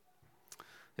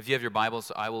If you have your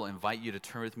Bibles, I will invite you to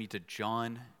turn with me to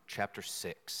John chapter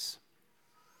 6.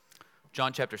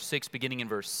 John chapter 6, beginning in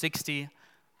verse 60.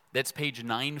 That's page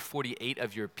 948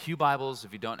 of your pew Bibles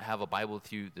if you don't have a Bible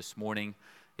with you this morning.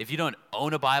 If you don't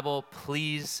own a Bible,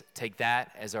 please take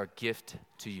that as our gift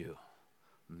to you.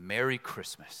 Merry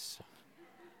Christmas.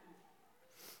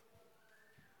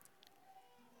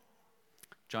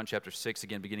 John chapter 6,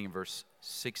 again, beginning in verse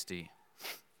 60.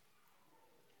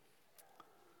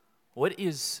 What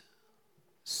is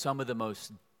some of the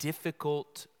most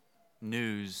difficult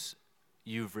news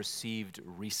you've received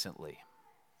recently?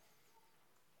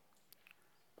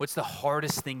 What's the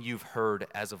hardest thing you've heard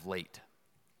as of late?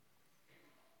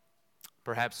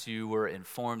 Perhaps you were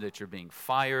informed that you're being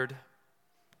fired,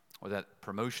 or that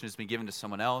promotion has been given to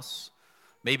someone else.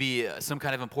 Maybe some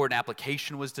kind of important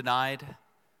application was denied.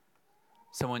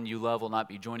 Someone you love will not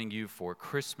be joining you for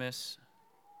Christmas.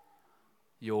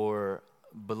 Your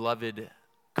beloved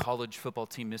college football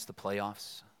team missed the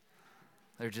playoffs.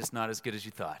 They're just not as good as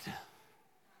you thought.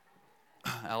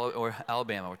 Or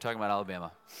Alabama. We're talking about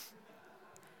Alabama.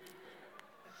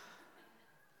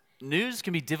 News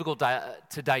can be difficult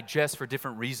to digest for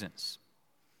different reasons.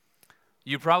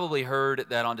 You probably heard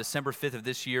that on December 5th of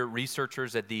this year,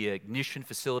 researchers at the Ignition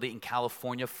facility in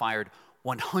California fired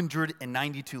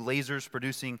 192 lasers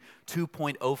producing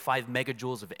 2.05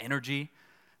 megajoules of energy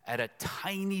at a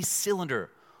tiny cylinder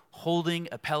holding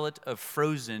a pellet of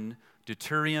frozen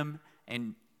deuterium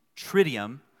and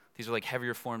tritium. These are like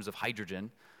heavier forms of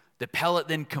hydrogen. The pellet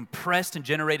then compressed and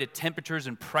generated temperatures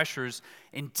and pressures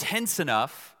intense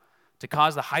enough to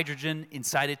cause the hydrogen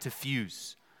inside it to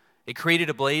fuse. It created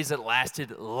a blaze that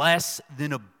lasted less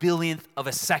than a billionth of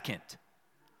a second.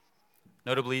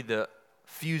 Notably, the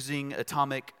fusing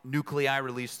atomic nuclei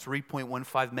released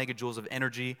 3.15 megajoules of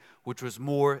energy, which was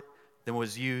more than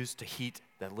was used to heat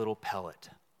that little pellet.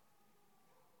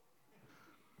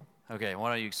 Okay, why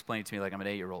don't you explain it to me like I'm an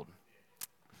 8-year-old?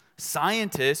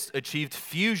 Scientists achieved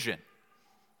fusion,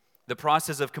 the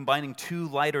process of combining two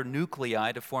lighter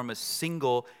nuclei to form a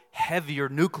single, heavier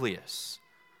nucleus.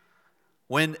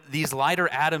 When these lighter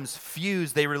atoms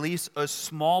fuse, they release a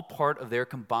small part of their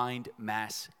combined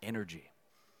mass energy.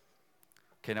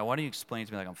 Okay, now why don't you explain it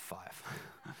to me like I'm 5?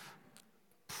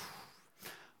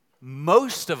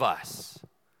 Most of us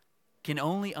can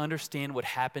only understand what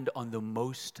happened on the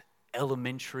most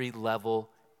elementary level,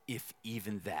 if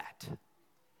even that.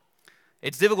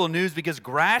 It's difficult news because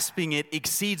grasping it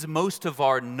exceeds most of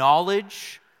our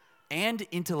knowledge and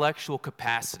intellectual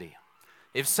capacity.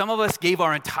 If some of us gave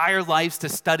our entire lives to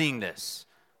studying this,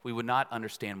 we would not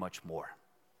understand much more.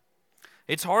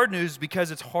 It's hard news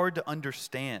because it's hard to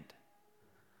understand.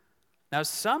 Now,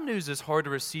 some news is hard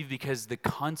to receive because the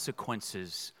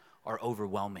consequences are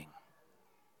overwhelming.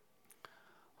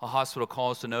 A hospital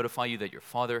calls to notify you that your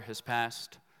father has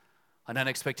passed. An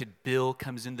unexpected bill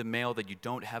comes in the mail that you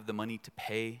don't have the money to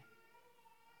pay.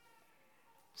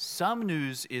 Some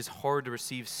news is hard to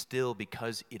receive still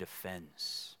because it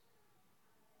offends.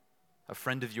 A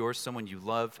friend of yours, someone you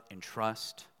love and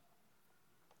trust,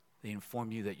 they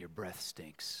inform you that your breath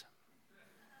stinks.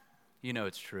 You know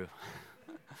it's true.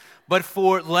 But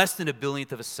for less than a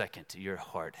billionth of a second, your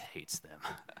heart hates them.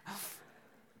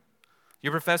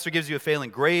 Your professor gives you a failing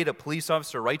grade, a police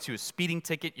officer writes you a speeding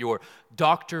ticket, your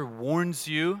doctor warns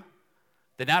you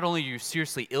that not only are you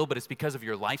seriously ill, but it's because of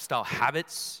your lifestyle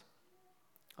habits.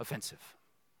 Offensive.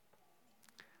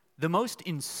 The most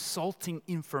insulting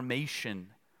information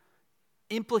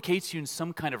implicates you in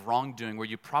some kind of wrongdoing where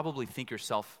you probably think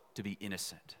yourself to be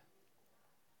innocent.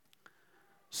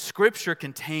 Scripture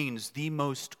contains the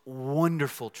most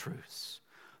wonderful truths,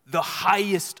 the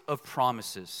highest of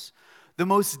promises, the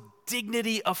most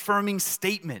dignity-affirming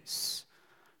statements.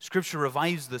 Scripture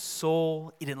revives the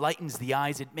soul, it enlightens the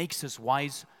eyes, it makes us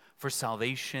wise for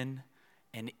salvation,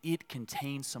 and it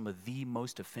contains some of the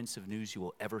most offensive news you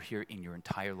will ever hear in your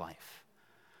entire life.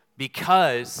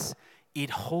 Because it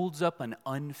holds up an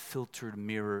unfiltered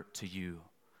mirror to you.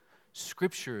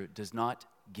 Scripture does not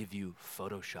give you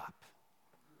Photoshop.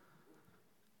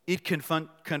 It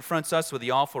confronts us with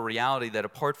the awful reality that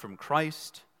apart from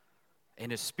Christ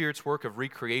and His Spirit's work of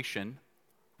recreation,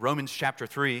 Romans chapter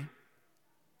 3,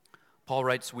 Paul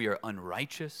writes, we are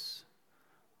unrighteous,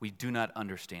 we do not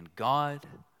understand God,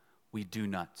 we do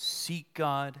not seek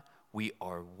God, we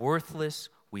are worthless,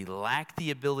 we lack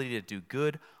the ability to do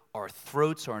good, our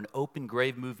throats are an open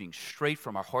grave moving straight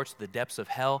from our hearts to the depths of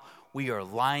hell, we are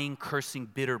lying, cursing,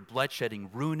 bitter, bloodshedding,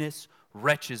 ruinous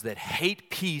wretches that hate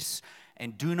peace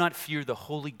and do not fear the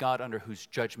holy God under whose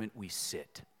judgment we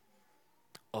sit.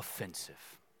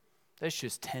 Offensive. That's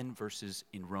just 10 verses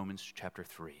in Romans chapter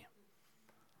 3.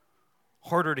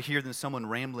 harder to hear than someone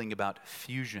rambling about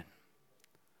fusion.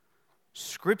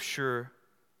 Scripture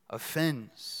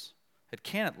offends. It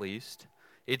can, at least.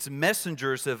 Its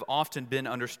messengers have often been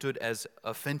understood as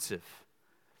offensive.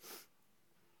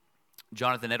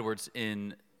 Jonathan Edwards,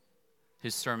 in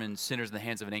his sermon, Sinners in the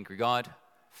Hands of an Angry God,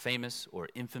 famous or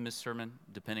infamous sermon,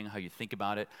 depending on how you think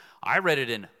about it. I read it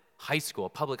in high school,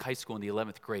 public high school in the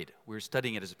 11th grade. We were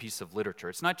studying it as a piece of literature.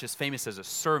 It's not just famous as a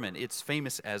sermon, it's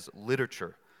famous as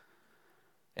literature.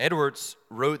 Edwards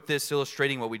wrote this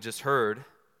illustrating what we just heard.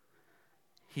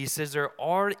 He says, there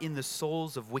are in the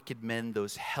souls of wicked men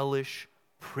those hellish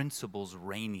principles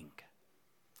reigning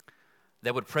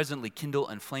that would presently kindle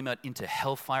and flame out into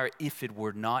hellfire if it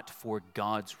were not for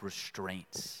God's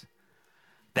restraints.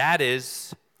 That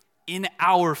is, in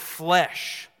our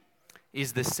flesh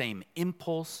is the same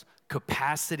impulse,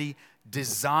 capacity,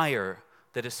 desire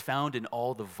that is found in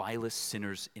all the vilest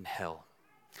sinners in hell.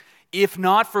 If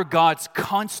not for God's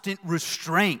constant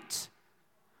restraint,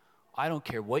 I don't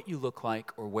care what you look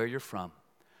like or where you're from,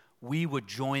 we would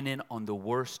join in on the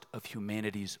worst of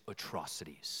humanity's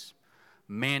atrocities.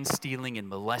 Man-stealing and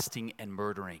molesting and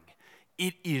murdering.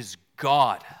 It is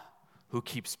God who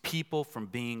keeps people from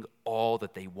being all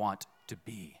that they want to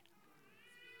be.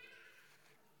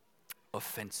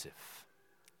 Offensive.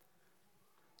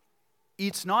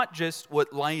 It's not just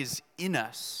what lies in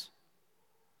us,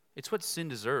 it's what sin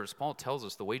deserves. Paul tells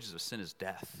us the wages of sin is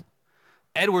death.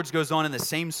 Edwards goes on in the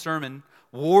same sermon,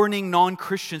 warning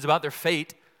non-Christians about their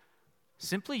fate,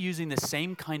 simply using the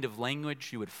same kind of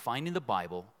language you would find in the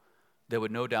Bible that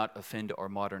would no doubt offend our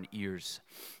modern ears.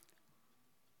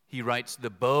 He writes, the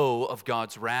bow of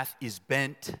God's wrath is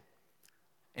bent,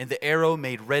 and the arrow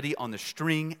made ready on the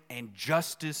string, and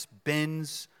justice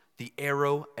bends the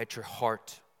arrow at your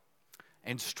heart,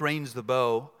 and strains the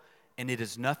bow, and it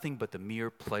is nothing but the mere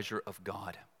pleasure of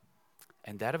God,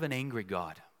 and that of an angry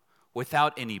God,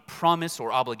 without any promise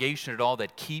or obligation at all,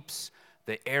 that keeps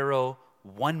the arrow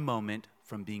one moment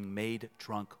from being made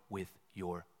drunk with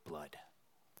your blood.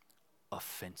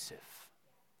 Offensive.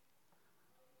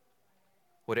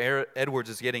 What Edwards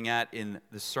is getting at in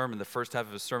the sermon, the first half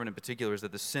of his sermon in particular, is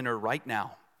that the sinner right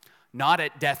now, not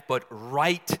at death, but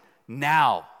right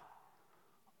now,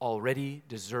 already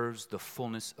deserves the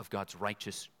fullness of God's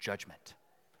righteous judgment.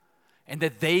 And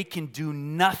that they can do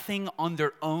nothing on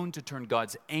their own to turn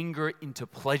God's anger into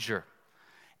pleasure.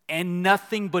 And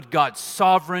nothing but God's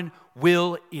sovereign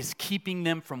will is keeping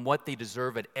them from what they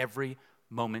deserve at every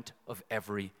moment of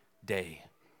every day.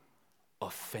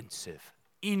 Offensive.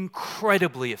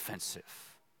 Incredibly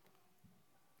offensive.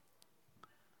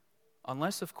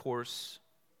 Unless, of course,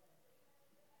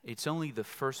 it's only the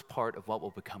first part of what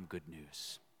will become good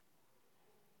news.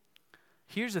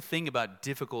 Here's the thing about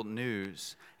difficult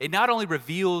news. It not only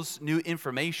reveals new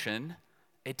information,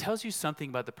 it tells you something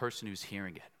about the person who's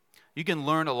hearing it. You can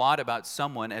learn a lot about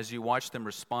someone as you watch them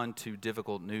respond to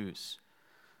difficult news.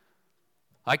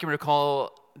 I can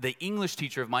recall the English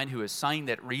teacher of mine who assigned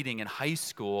that reading in high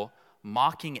school,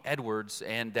 mocking Edwards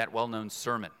and that well-known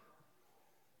sermon.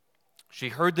 She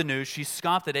heard the news. She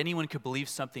scoffed that anyone could believe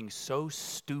something so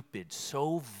stupid,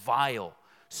 so vile,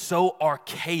 so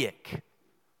archaic.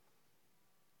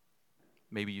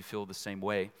 Maybe you feel the same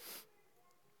way.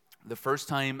 The first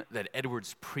time that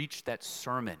Edwards preached that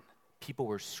sermon, people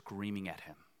were screaming at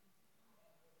him.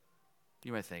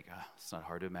 You might think, it's not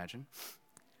hard to imagine.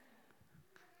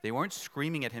 They weren't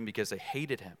screaming at him because they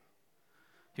hated him.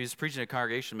 He was preaching to a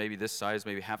congregation maybe this size,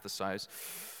 maybe half the size.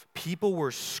 People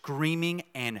were screaming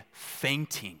and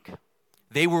fainting.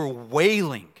 They were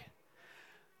wailing.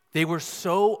 They were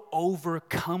so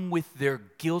overcome with their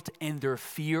guilt and their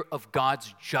fear of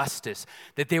God's justice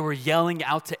that they were yelling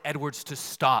out to Edwards to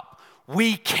stop.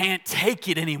 We can't take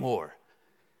it anymore.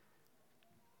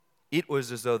 It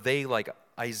was as though they, like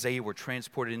Isaiah, were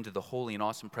transported into the holy and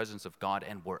awesome presence of God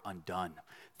and were undone.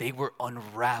 They were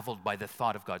unraveled by the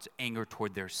thought of God's anger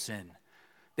toward their sin.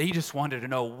 They just wanted to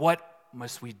know, what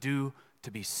must we do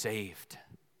to be saved?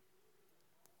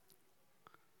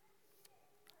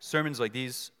 Sermons like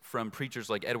these from preachers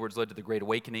like Edwards led to the Great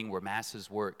Awakening, where masses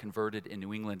were converted in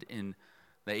New England in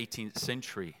the 18th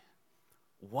century.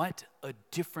 What a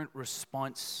different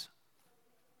response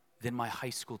than my high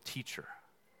school teacher.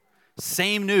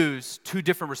 Same news, two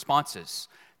different responses.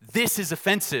 This is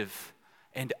offensive,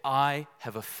 and I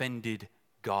have offended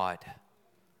God.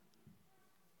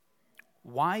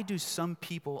 Why do some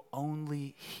people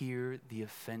only hear the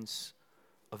offense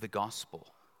of the gospel,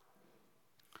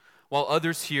 while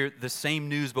others hear the same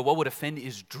news, but what would offend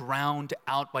is drowned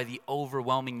out by the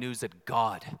overwhelming news that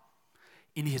God,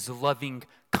 in his loving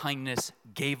kindness,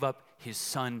 gave up his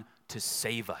Son to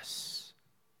save us?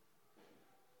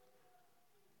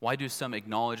 Why do some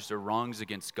acknowledge their wrongs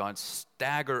against God,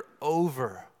 stagger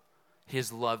over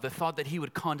his love, the thought that he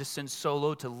would condescend so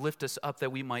low to lift us up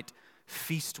that we might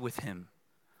feast with him,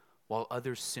 while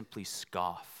others simply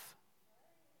scoff?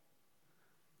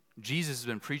 Jesus has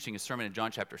been preaching a sermon in John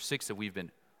chapter 6 that we've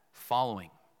been following.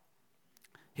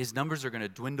 His numbers are going to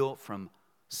dwindle from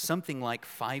something like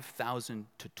 5,000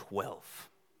 to 12.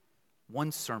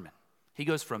 One sermon. He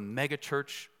goes from mega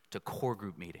church to core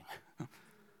group meeting.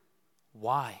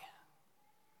 Why?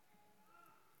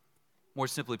 More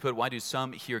simply put, why do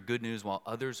some hear good news while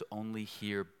others only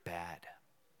hear bad?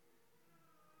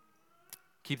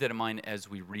 Keep that in mind as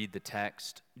we read the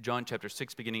text. John chapter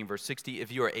 6, beginning in verse 60.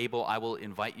 If you are able, I will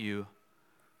invite you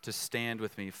to stand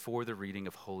with me for the reading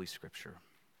of Holy Scripture.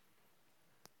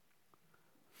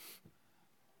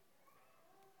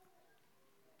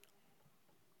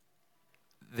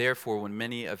 Therefore, when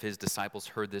many of his disciples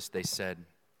heard this, they said,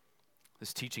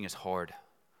 "This teaching is hard.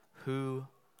 Who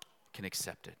can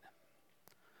accept it?"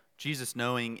 Jesus,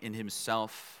 knowing in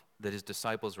himself that his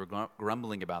disciples were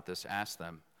grumbling about this, asked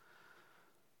them,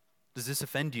 "Does this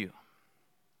offend you?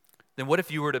 Then what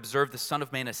if you were to observe the Son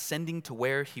of Man ascending to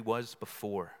where he was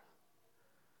before?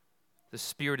 The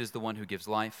Spirit is the one who gives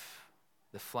life.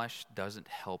 The flesh doesn't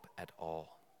help at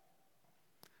all.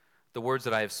 The words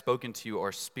that I have spoken to you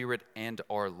are spirit and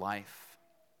are life.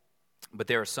 But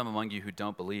there are some among you who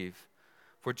don't believe.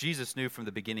 For Jesus knew from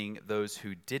the beginning those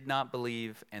who did not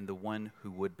believe and the one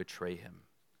who would betray him.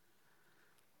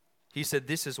 He said,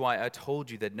 "This is why I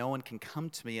told you that no one can come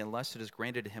to me unless it is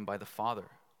granted to him by the Father."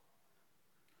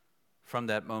 From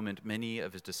that moment, many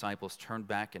of his disciples turned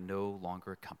back and no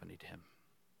longer accompanied him.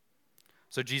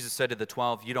 So Jesus said to the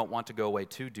 12, "You don't want to go away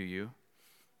too, do you?"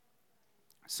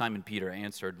 Simon Peter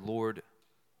answered, "Lord,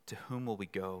 to whom will we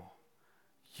go?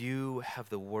 You have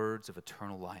the words of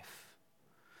eternal life.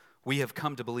 We have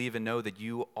come to believe and know that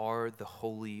you are the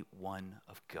Holy One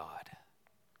of God."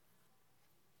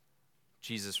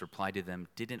 Jesus replied to them,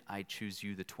 "Didn't I choose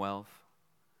you, the 12?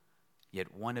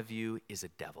 Yet one of you is a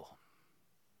devil."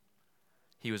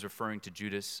 He was referring to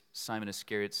Judas, Simon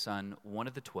Iscariot's son, one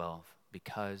of the 12,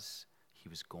 because he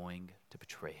was going to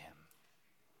betray him.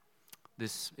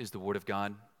 This is the word of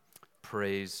God.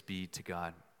 Praise be to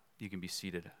God. You can be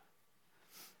seated.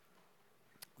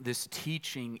 This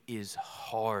teaching is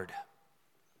hard.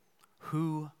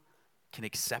 Who can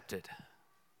accept it?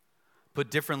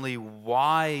 Put differently,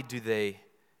 why do they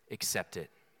accept it?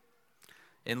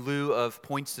 In lieu of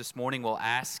points this morning, we'll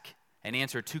ask and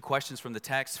answer two questions from the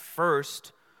text.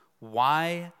 First,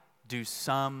 why do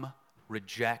some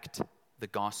reject the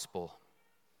gospel?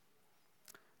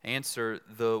 Answer,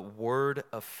 the word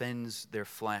offends their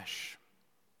flesh.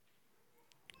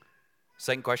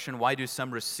 Second question, why do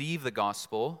some receive the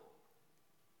gospel?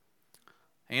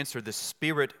 Answer, the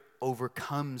Spirit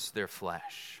overcomes their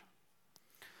flesh.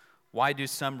 Why do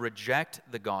some reject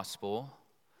the gospel?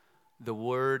 The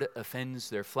word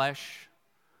offends their flesh.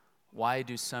 Why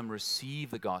do some receive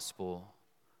the gospel?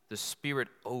 The Spirit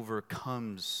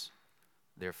overcomes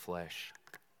their flesh.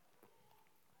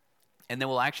 And then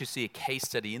we'll actually see a case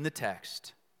study in the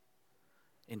text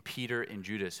in Peter and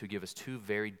Judas who give us two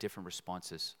very different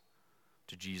responses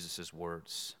to Jesus'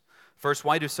 words. First,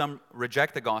 why do some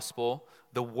reject the gospel?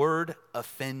 The word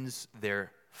offends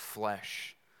their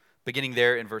flesh. Beginning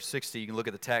there in verse 60, you can look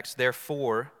at the text.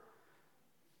 Therefore,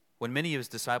 when many of his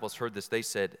disciples heard this, they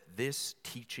said, "This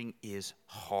teaching is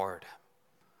hard.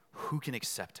 Who can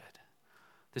accept it?"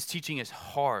 This teaching is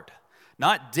hard,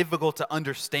 not difficult to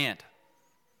understand.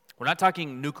 We're not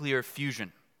talking nuclear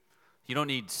fusion. You don't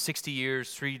need 60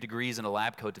 years, 3 degrees, and a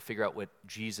lab coat to figure out what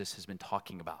Jesus has been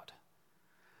talking about.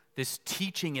 This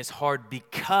teaching is hard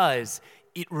because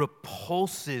it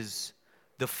repulses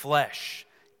the flesh.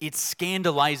 It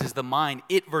scandalizes the mind.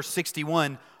 It, verse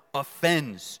 61,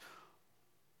 offends.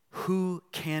 Who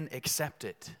can accept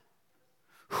it?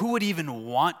 Who would even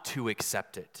want to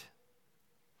accept it?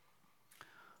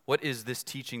 What is this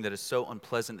teaching that is so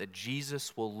unpleasant that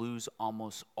Jesus will lose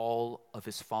almost all of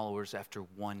his followers after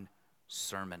one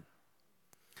sermon?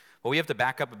 Well, we have to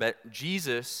back up a bit.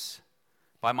 Jesus,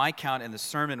 by my count in the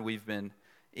sermon we've been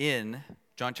in,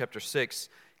 John chapter 6,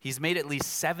 he's made at least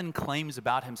 7 claims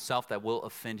about himself that will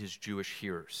offend his Jewish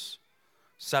hearers.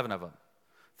 7 of them.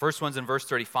 First one's in verse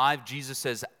 35. Jesus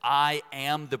says, "I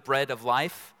am the bread of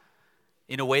life,"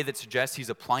 in a way that suggests he's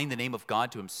applying the name of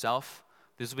God to himself.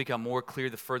 This will become more clear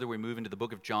the further we move into the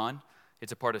book of John.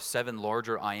 It's a part of 7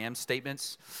 larger I am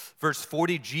statements. Verse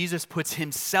 40, Jesus puts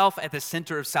himself at the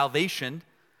center of salvation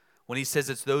when he says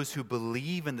it's those who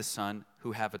believe in the Son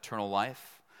who have eternal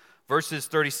life. Verses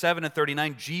 37 and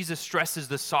 39, Jesus stresses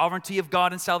the sovereignty of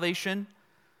God in salvation.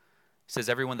 He says,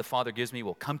 everyone the Father gives me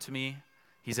will come to me.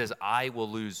 He says, I will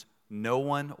lose no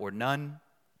one or none.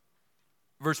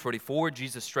 Verse 44,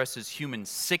 Jesus stresses human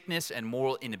sickness and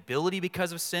moral inability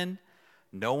because of sin.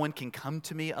 No one can come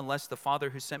to me unless the Father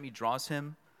who sent me draws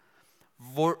him.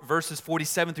 Verses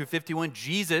 47 through 51,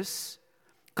 Jesus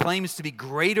claims to be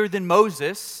greater than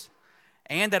Moses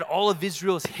and that all of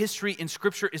Israel's history in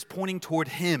Scripture is pointing toward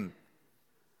him.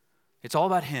 It's all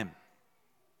about him.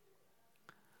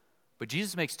 But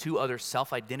Jesus makes two other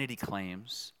self-identity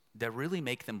claims that really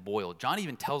make them boil. John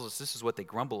even tells us this is what they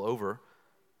grumble over.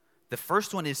 The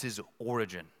first one is his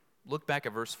origin. Look back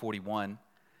at verse 41.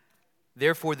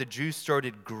 Therefore the Jews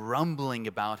started grumbling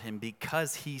about him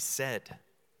because he said,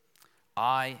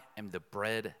 I am the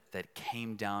bread that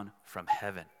came down from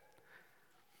heaven.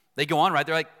 They go on, right?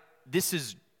 They're like, this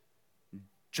is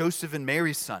Joseph and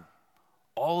Mary's son.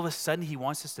 All of a sudden he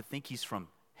wants us to think he's from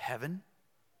heaven.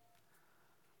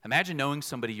 Imagine knowing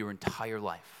somebody your entire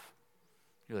life.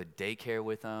 You're at daycare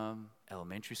with them,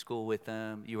 elementary school with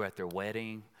them, you were at their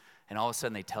wedding, and all of a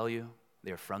sudden they tell you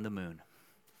they're from the moon.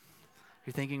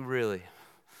 You're thinking, really?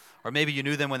 Or maybe you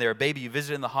knew them when they were a baby, you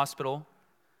visited in the hospital.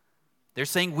 They're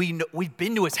saying, we've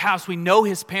been to his house, we know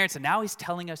his parents, and now he's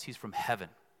telling us he's from heaven.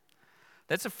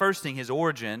 That's the first thing, his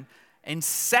origin. And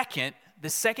second, the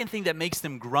second thing that makes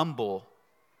them grumble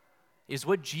is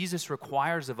what Jesus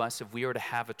requires of us if we are to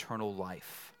have eternal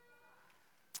life.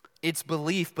 It's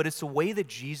belief, but it's the way that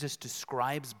Jesus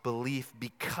describes belief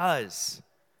because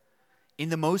in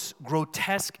the most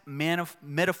grotesque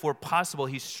metaphor possible,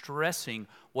 he's stressing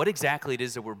what exactly it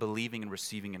is that we're believing and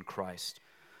receiving in Christ.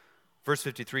 Verse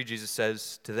 53, Jesus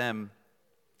says to them,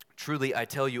 truly I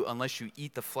tell you, unless you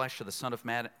eat the flesh of the Son of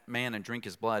Man and drink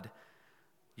his blood,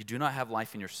 you do not have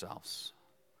life in yourselves.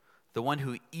 The one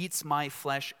who eats my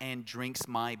flesh and drinks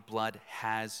my blood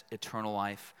has eternal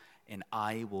life, and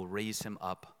I will raise him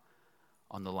up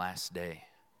on the last day.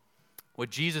 What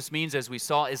Jesus means, as we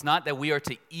saw, is not that we are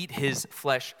to eat his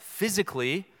flesh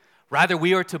physically. Rather,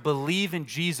 we are to believe in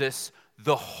Jesus,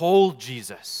 the whole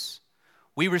Jesus.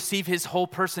 We receive his whole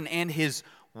person and his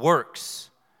works.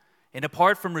 And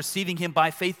apart from receiving him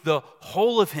by faith, the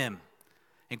whole of him,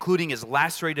 including his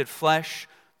lacerated flesh,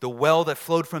 the well that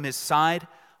flowed from his side,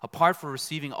 apart from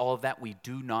receiving all of that, we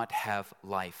do not have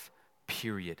life,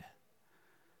 period.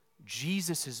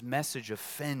 Jesus' message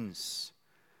offends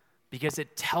because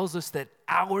it tells us that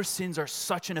our sins are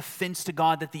such an offense to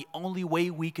God that the only way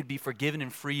we could be forgiven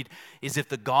and freed is if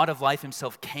the God of life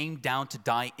himself came down to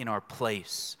die in our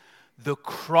place. The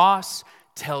cross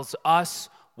tells us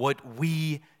what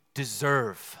we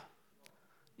deserve.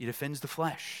 It offends the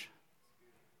flesh.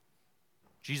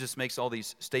 Jesus makes all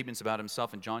these statements about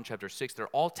himself in John chapter 6. They're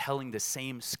all telling the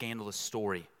same scandalous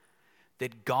story,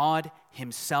 that God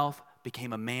himself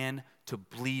became a man to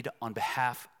bleed on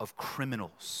behalf of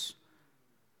criminals.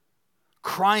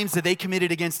 Crimes that they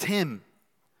committed against him.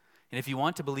 And if you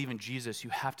want to believe in Jesus, you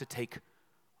have to take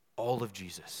all of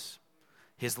Jesus.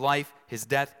 His life, his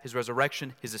death, his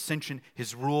resurrection, his ascension,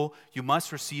 his rule. You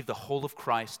must receive the whole of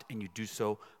Christ, and you do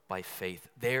so by faith.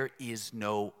 There is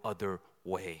no other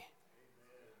way.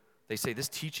 They say this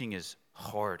teaching is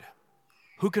hard.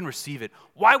 Who can receive it?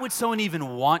 Why would someone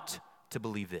even want to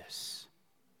believe this?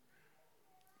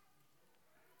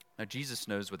 Now, Jesus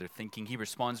knows what they're thinking. He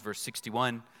responds, verse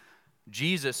 61,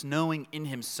 Jesus, knowing in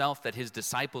himself that his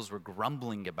disciples were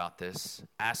grumbling about this,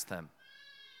 asked them,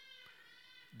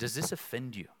 does this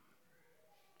offend you?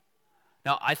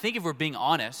 Now, I think if we're being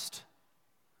honest,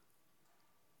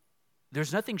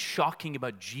 there's nothing shocking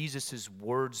about Jesus'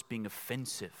 words being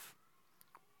offensive.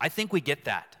 I think we get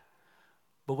that.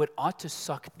 But what ought to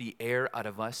suck the air out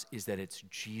of us is that it's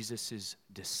Jesus'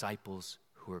 disciples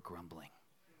who are grumbling.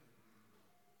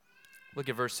 Look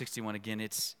at verse 61 again.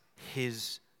 It's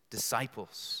his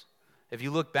disciples. If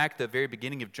you look back at the very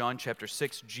beginning of John chapter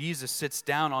 6, Jesus sits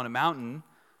down on a mountain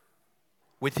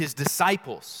with his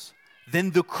disciples.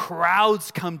 Then the crowds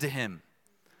come to him.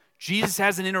 Jesus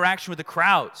has an interaction with the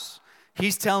crowds.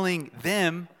 He's telling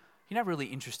them, you're not really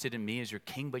interested in me as your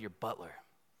king, but your butler.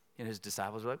 And his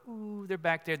disciples are like, ooh, they're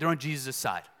back there. They're on Jesus'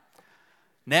 side.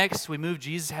 Next, we move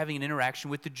Jesus having an interaction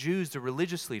with the Jews, the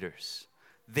religious leaders.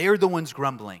 They're the ones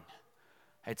grumbling.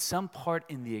 At some part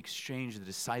in the exchange, the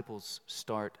disciples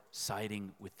start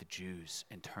siding with the Jews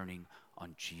and turning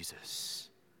on Jesus.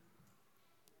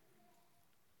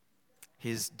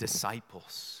 His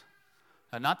disciples.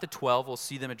 Now, not the 12. We'll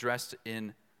see them addressed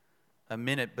in a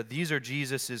minute, but these are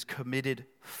Jesus' committed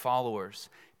followers.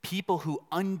 People who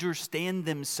understand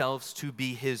themselves to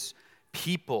be his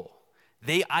people.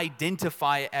 They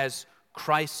identify as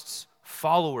Christ's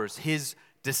followers, his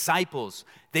disciples.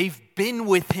 They've been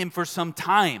with him for some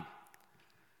time.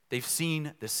 They've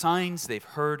seen the signs, they've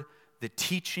heard the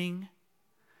teaching,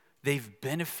 they've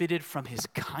benefited from his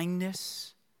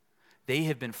kindness. They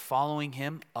have been following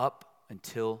him up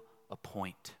until a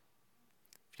point.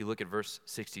 If you look at verse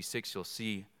 66, you'll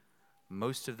see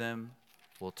most of them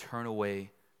will turn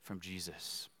away from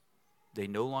Jesus. They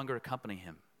no longer accompany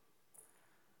him.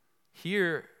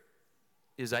 Here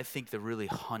is, I think, the really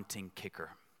haunting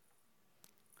kicker.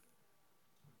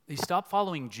 They stop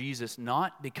following Jesus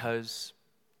not because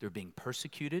they're being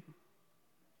persecuted,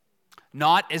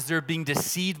 not as they're being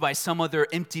deceived by some other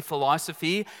empty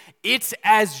philosophy. It's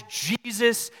as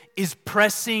Jesus is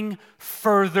pressing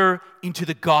further into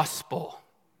the gospel.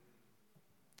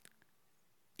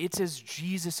 It's as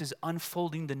Jesus is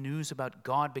unfolding the news about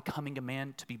God becoming a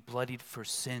man to be bloodied for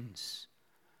sins.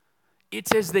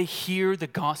 It's as they hear the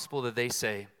gospel that they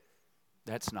say,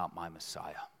 that's not my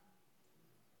Messiah.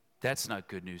 That's not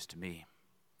good news to me.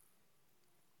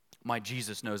 My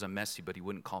Jesus knows I'm messy, but he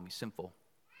wouldn't call me sinful.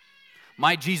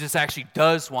 My Jesus actually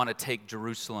does want to take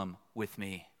Jerusalem with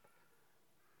me.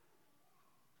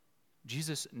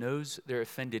 Jesus knows they're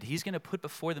offended. He's going to put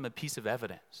before them a piece of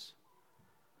evidence.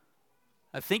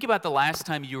 Now think about the last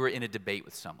time you were in a debate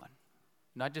with someone,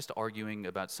 not just arguing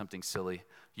about something silly.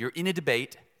 You're in a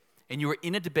debate, and you were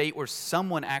in a debate where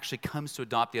someone actually comes to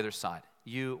adopt the other side,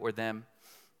 you or them.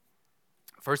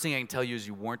 First thing I can tell you is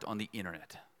you weren't on the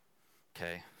internet,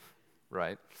 okay?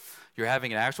 Right? You're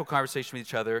having an actual conversation with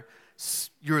each other.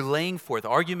 You're laying forth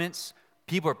arguments.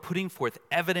 People are putting forth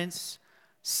evidence.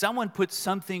 Someone puts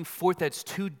something forth that's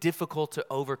too difficult to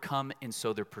overcome, and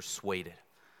so they're persuaded.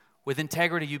 With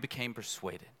integrity, you became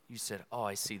persuaded. You said, oh,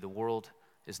 I see, the world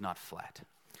is not flat.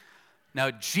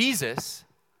 Now, Jesus,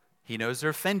 he knows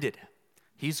they're offended.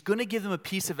 He's going to give them a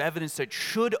piece of evidence that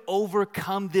should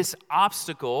overcome this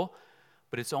obstacle,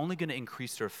 but it's only going to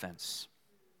increase their offense.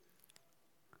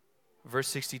 Verse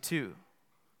 62,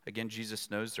 again,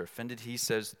 Jesus knows they're offended. He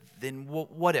says, then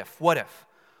what if?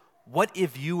 What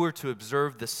if you were to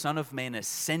observe the Son of Man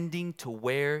ascending to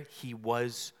where he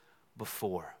was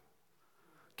before?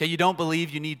 Okay, you don't believe,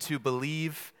 you need to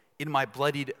believe in my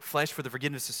bloodied flesh for the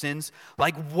forgiveness of sins.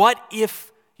 Like, what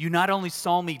if you not only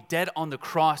saw me dead on the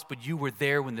cross, but you were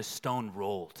there when the stone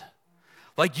rolled?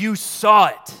 Like, you saw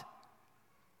it.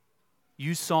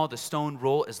 You saw the stone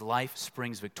roll as life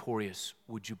springs victorious.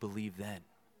 Would you believe then?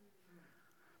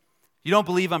 You don't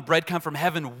believe I'm bread come from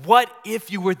heaven. What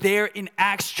if you were there in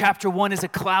Acts chapter 1 as a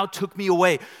cloud took me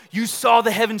away? You saw the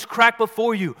heavens crack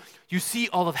before you. You see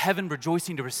all of heaven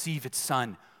rejoicing to receive its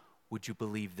Son. Would you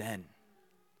believe then?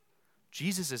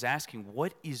 Jesus is asking,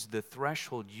 what is the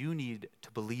threshold you need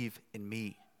to believe in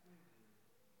me?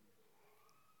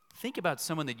 Think about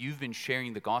someone that you've been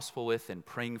sharing the gospel with and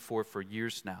praying for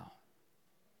years now.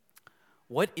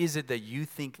 What is it that you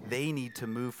think they need to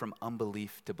move from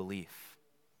unbelief to belief?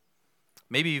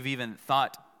 Maybe you've even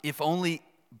thought, if only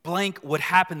blank would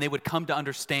happen, they would come to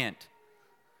understand.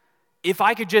 If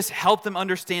I could just help them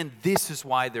understand this is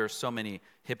why there are so many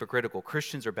hypocritical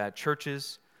Christians or bad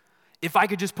churches. If I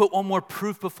could just put one more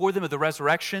proof before them of the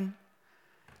resurrection.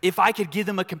 If I could give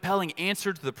them a compelling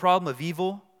answer to the problem of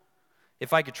evil.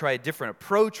 If I could try a different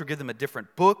approach or give them a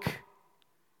different book.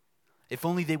 If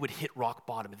only they would hit rock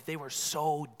bottom. If they were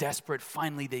so desperate,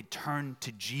 finally they'd turn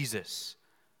to Jesus.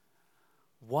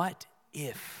 What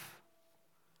if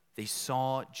they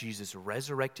saw Jesus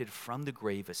resurrected from the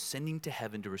grave, ascending to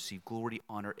heaven to receive glory,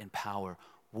 honor, and power?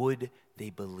 Would they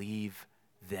believe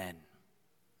then?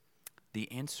 The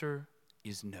answer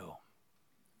is no.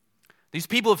 These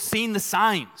people have seen the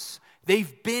signs.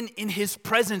 They've been in his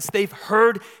presence. They've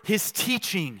heard his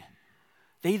teaching.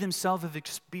 They themselves have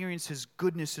experienced his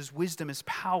goodness, his wisdom, his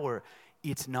power.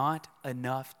 It's not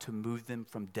enough to move them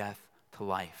from death to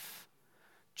life.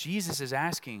 Jesus is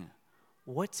asking,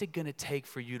 what's it going to take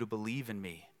for you to believe in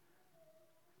me?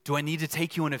 Do I need to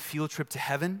take you on a field trip to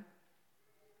heaven?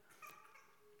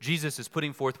 Jesus is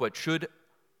putting forth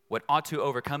what ought to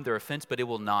overcome their offense, but it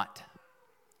will not.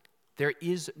 There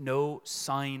is no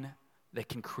sign that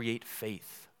can create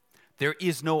faith. There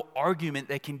is no argument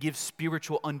that can give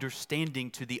spiritual understanding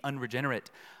to the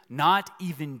unregenerate. Not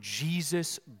even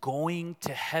Jesus going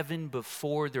to heaven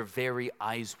before their very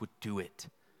eyes would do it.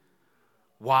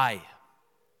 Why?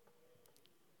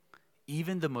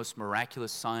 Even the most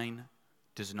miraculous sign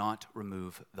does not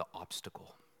remove the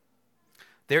obstacle.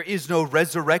 There is no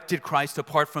resurrected Christ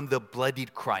apart from the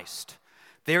bloodied Christ.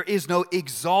 There is no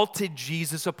exalted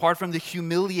Jesus apart from the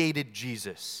humiliated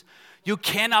Jesus. You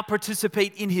cannot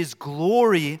participate in his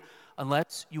glory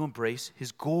unless you embrace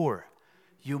his gore.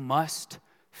 You must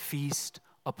feast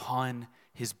upon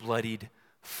his bloodied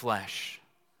flesh.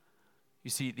 You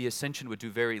see, the ascension would do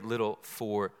very little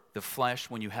for the flesh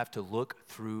when you have to look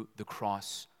through the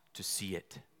cross to see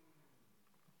it.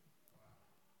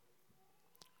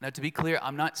 Now, to be clear,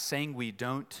 I'm not saying we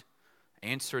don't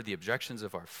answer the objections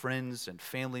of our friends and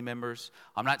family members.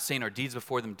 I'm not saying our deeds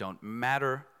before them don't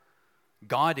matter.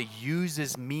 God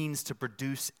uses means to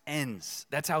produce ends.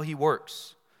 That's how he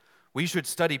works. We should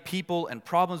study people and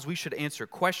problems. We should answer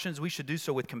questions. We should do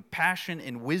so with compassion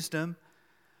and wisdom.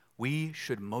 We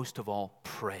should most of all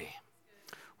pray.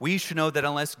 We should know that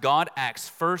unless God acts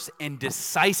first and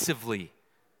decisively,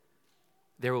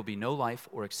 there will be no life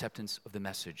or acceptance of the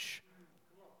message.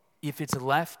 If it's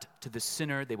left to the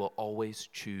sinner, they will always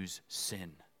choose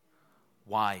sin.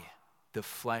 Why? The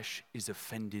flesh is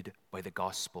offended by the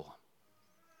gospel.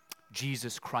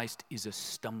 Jesus Christ is a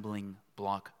stumbling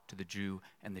block to the Jew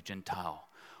and the Gentile.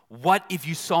 What if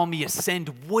you saw me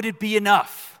ascend? Would it be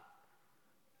enough?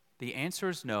 The answer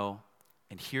is no,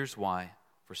 and here's why.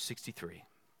 Verse 63.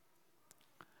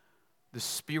 The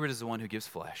Spirit is the one who gives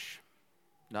flesh,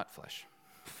 not flesh.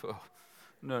 Oh,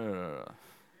 no.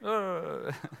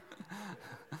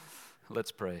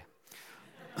 Let's pray.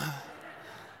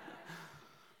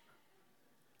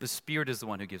 The Spirit is the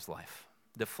one who gives life.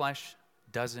 The flesh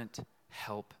doesn't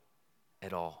help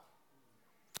at all.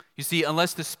 You see,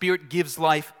 unless the Spirit gives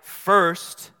life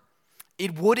first,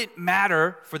 it wouldn't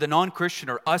matter for the non-Christian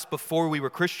or us before we were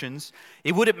Christians.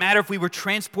 It wouldn't matter if we were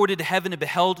transported to heaven and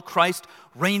beheld Christ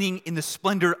reigning in the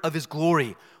splendor of his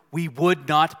glory. We would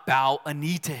not bow a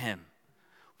knee to him.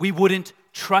 We wouldn't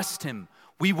trust him.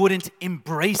 We wouldn't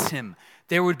embrace him.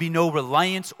 There would be no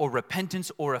reliance or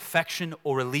repentance or affection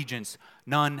or allegiance.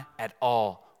 None at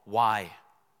all. Why?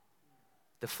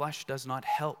 The flesh does not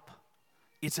help.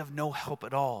 It's of no help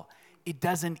at all. It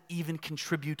doesn't even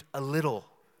contribute a little.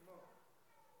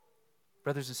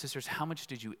 Brothers and sisters, how much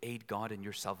did you aid God in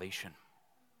your salvation?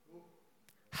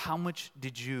 How much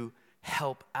did you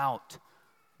help out?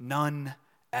 None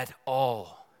at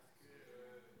all.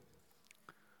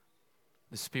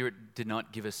 The Spirit did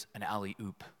not give us an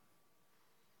alley-oop.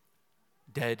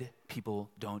 Dead people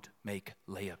don't make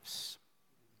layups.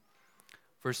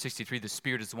 Verse 63, the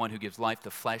Spirit is the one who gives life.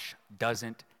 The flesh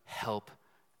doesn't help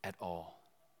at all.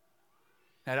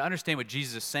 Now, to understand what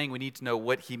Jesus is saying, we need to know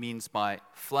what he means by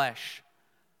flesh.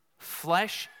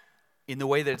 Flesh, in the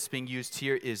way that it's being used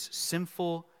here, is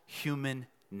sinful human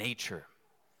nature.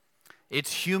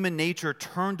 It's human nature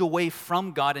turned away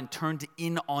from God and turned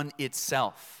in on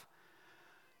itself.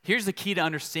 Here's the key to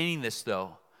understanding this,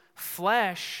 though.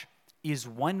 Flesh is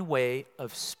one way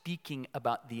of speaking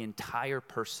about the entire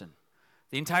person,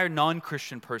 the entire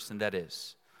non-Christian person, that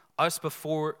is, us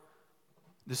before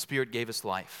the Spirit gave us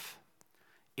life.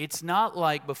 It's not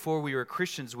like before we were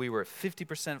Christians, we were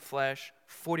 50% flesh,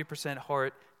 40%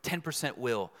 heart, 10%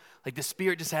 will. Like the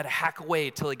Spirit just had to hack away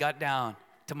till he got down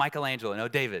to Michelangelo, no,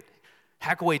 David.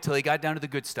 Hack away till he got down to the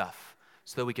good stuff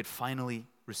so that we could finally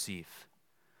receive.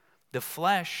 The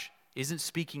flesh isn't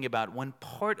speaking about one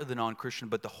part of the non-Christian,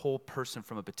 but the whole person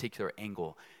from a particular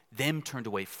angle. Them turned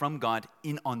away from God,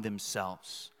 in on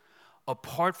themselves.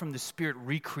 Apart from the Spirit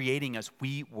recreating us,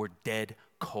 we were dead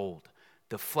cold.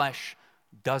 The flesh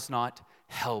does not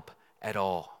help at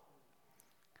all.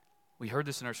 We heard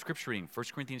this in our scripture reading, 1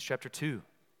 Corinthians chapter 2.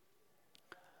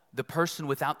 The person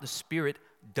without the Spirit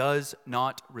does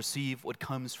not receive what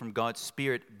comes from God's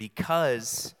Spirit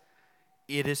because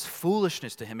it is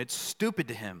foolishness to him. It's stupid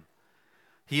to him.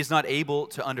 He is not able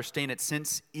to understand it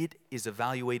since it is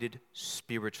evaluated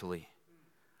spiritually.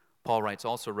 Paul writes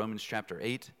also, Romans chapter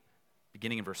 8,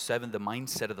 beginning in verse 7, the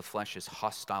mindset of the flesh is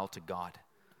hostile to God.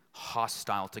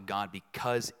 Hostile to God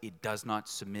because it does not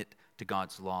submit to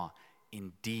God's law.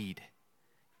 Indeed,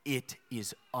 it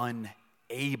is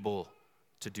unable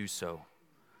to do so.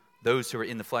 Those who are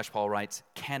in the flesh, Paul writes,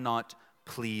 cannot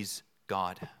please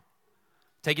God.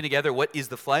 Taken together, what is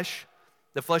the flesh?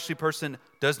 The fleshly person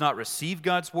does not receive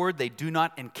God's word. They do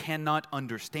not and cannot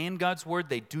understand God's word.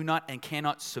 They do not and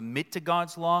cannot submit to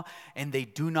God's law. And they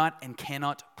do not and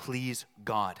cannot please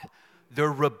God.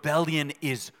 Their rebellion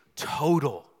is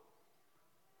total.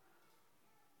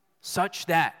 Such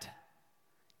that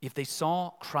if they saw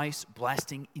Christ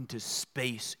blasting into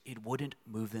space, it wouldn't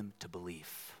move them to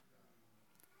belief.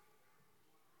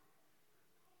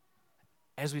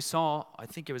 As we saw, I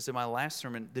think it was in my last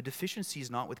sermon, the deficiency is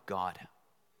not with God.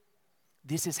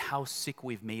 This is how sick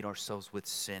we've made ourselves with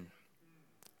sin.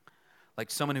 Like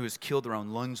someone who has killed their own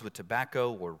lungs with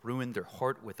tobacco or ruined their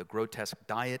heart with a grotesque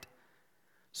diet.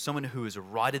 Someone who has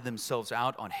rotted themselves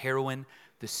out on heroin.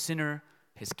 The sinner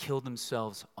has killed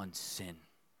themselves on sin.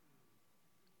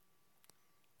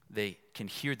 They can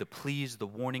hear the pleas, the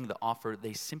warning, the offer.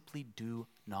 They simply do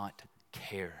not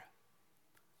care.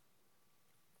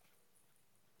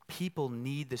 People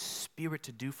need the Spirit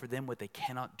to do for them what they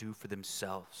cannot do for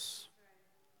themselves.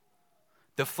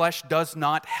 The flesh does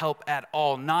not help at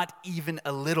all, not even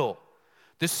a little.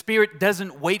 The Spirit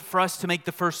doesn't wait for us to make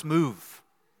the first move.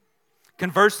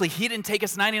 Conversely, He didn't take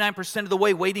us 99% of the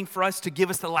way waiting for us to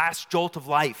give us the last jolt of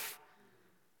life.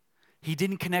 He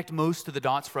didn't connect most of the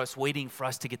dots for us waiting for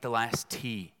us to get the last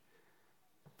T.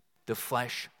 The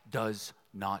flesh does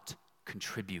not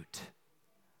contribute.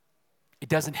 It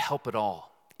doesn't help at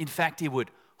all. In fact, it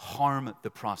would harm the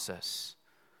process.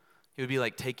 It would be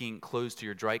like taking clothes to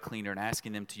your dry cleaner and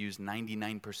asking them to use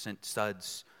 99%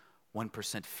 suds,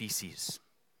 1% feces.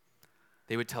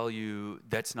 They would tell you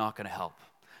that's not going to help.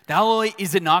 Not only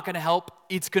is it not going to help,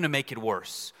 it's going to make it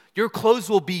worse. Your clothes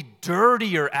will be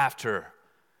dirtier after.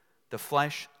 The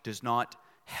flesh does not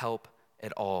help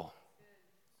at all.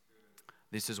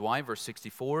 This is why, verse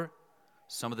 64,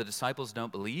 some of the disciples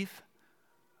don't believe.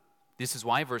 This is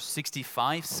why, verse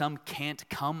 65, some can't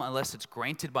come unless it's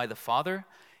granted by the Father.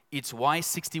 It's why,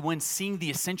 61, seeing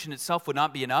the ascension itself would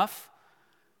not be enough.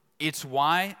 It's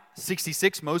why,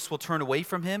 66, most will turn away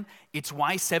from Him. It's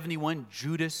why, 71,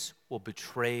 Judas will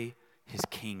betray his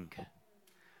king.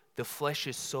 The flesh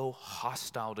is so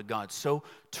hostile to God, so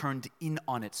turned in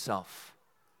on itself.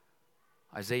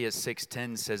 Isaiah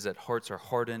 6:10 says that hearts are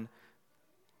hardened,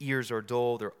 ears are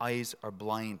dull, their eyes are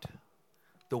blind.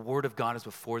 The word of God is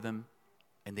before them,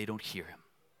 and they don't hear Him.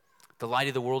 The light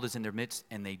of the world is in their midst,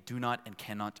 and they do not and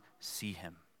cannot see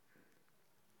Him.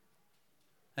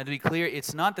 And to be clear,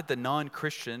 it's not that the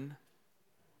non-Christian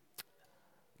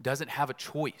doesn't have a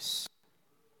choice.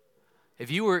 If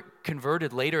you were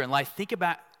converted later in life, think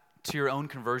about to your own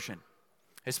conversion,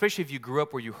 especially if you grew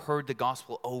up where you heard the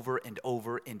gospel over and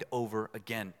over and over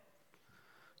again.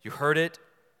 You heard it,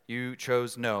 you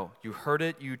chose no. You heard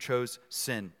it, you chose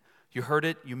sin. You heard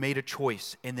it, you made a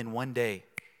choice, and then one day,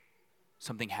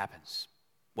 something happens.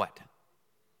 What?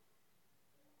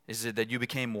 Is it that you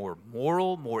became more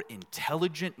moral, more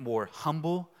intelligent, more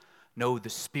humble? No,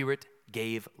 the Spirit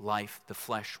gave life. The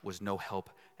flesh was no help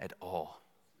at all.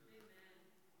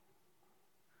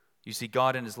 You see,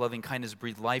 God in His loving kindness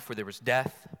breathed life where there was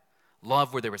death,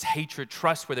 love where there was hatred,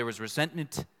 trust where there was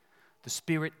resentment. The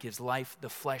Spirit gives life. The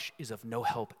flesh is of no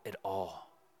help at all.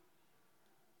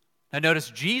 Now notice,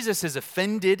 Jesus has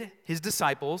offended His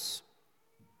disciples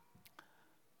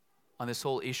on this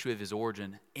whole issue of His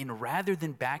origin. And rather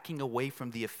than backing away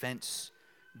from the offense,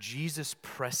 Jesus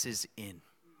presses in.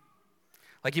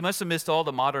 Like He must have missed all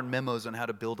the modern memos on how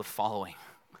to build a following.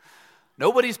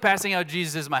 Nobody's passing out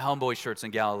Jesus is my homeboy shirts in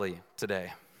Galilee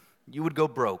today. You would go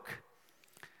broke.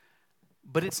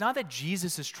 But it's not that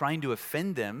Jesus is trying to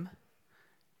offend them.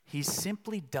 He's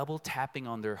simply double tapping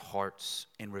on their hearts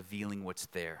and revealing what's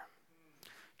there.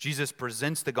 Jesus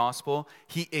presents the gospel,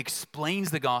 He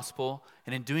explains the gospel,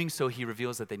 and in doing so, He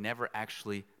reveals that they never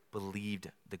actually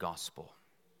believed the gospel.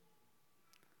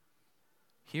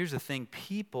 Here's the thing,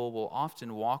 people will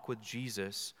often walk with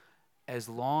Jesus as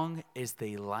long as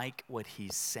they like what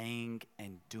He's saying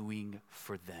and doing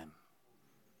for them.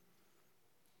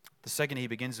 The second He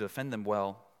begins to offend them,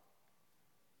 well,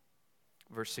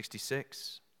 verse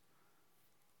 66,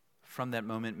 from that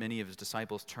moment, many of His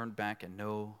disciples turned back and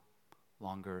no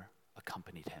longer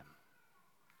accompanied Him.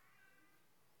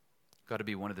 Got to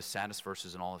be one of the saddest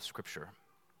verses in all of Scripture.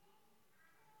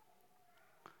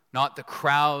 Not the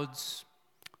crowds,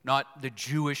 not the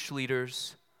Jewish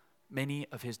leaders, many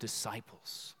of His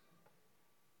disciples.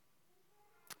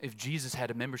 If Jesus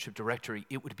had a membership directory,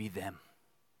 it would be them.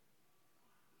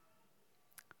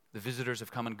 The visitors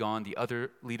have come and gone. The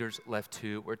other leaders left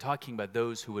too. We're talking about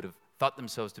those who would have thought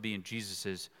themselves to be in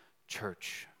Jesus'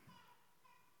 church.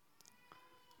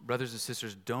 Brothers and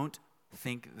sisters, don't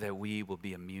think that we will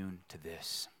be immune to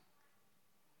this.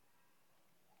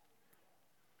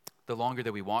 The longer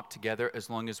that we walk together, as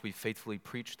long as we faithfully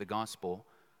preach the gospel,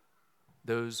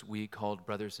 those we called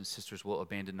brothers and sisters will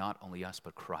abandon not only us,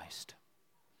 but Christ.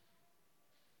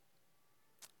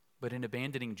 But in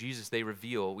abandoning Jesus, they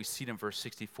reveal, we see it in verse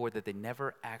 64, that they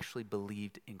never actually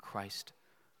believed in Christ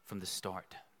from the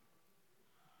start.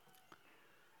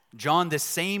 John, the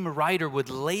same writer, would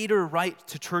later write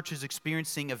to churches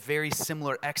experiencing a very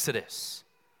similar exodus.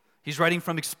 He's writing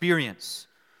from experience.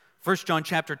 1 John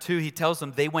chapter 2, he tells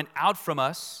them, they went out from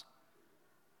us,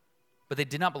 but they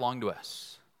did not belong to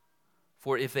us.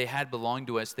 For if they had belonged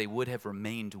to us, they would have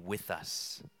remained with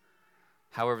us.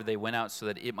 However, they went out so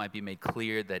that it might be made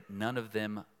clear that none of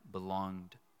them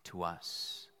belonged to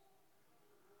us.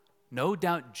 No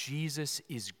doubt Jesus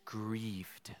is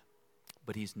grieved,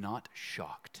 but He's not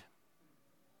shocked.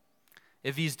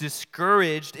 if he's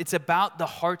discouraged, it's about the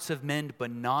hearts of men,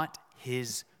 but not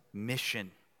his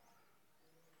mission.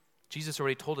 Jesus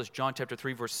already told us, John chapter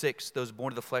 3, verse 6, those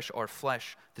born of the flesh are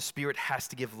flesh. The Spirit has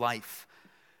to give life.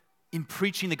 In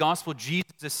preaching the gospel, Jesus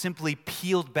has simply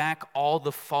peeled back all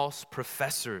the false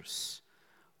professors.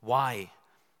 Why?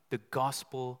 The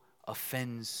gospel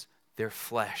offends their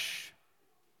flesh.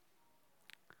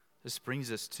 This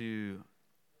brings us to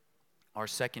our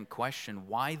second question.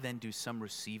 Why then do some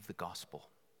receive the gospel?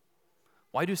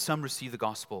 Why do some receive the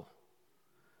gospel?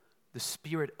 The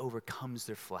Spirit overcomes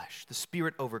their flesh. The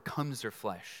Spirit overcomes their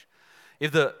flesh.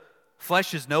 If the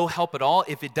flesh is no help at all,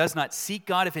 if it does not seek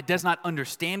God, if it does not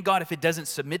understand God, if it doesn't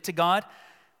submit to God,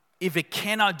 if it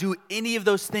cannot do any of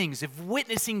those things, if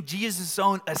witnessing Jesus'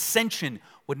 own ascension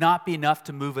would not be enough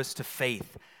to move us to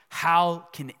faith, how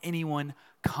can anyone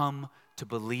come to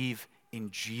believe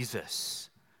in Jesus?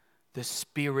 The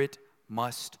Spirit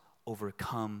must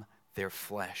overcome their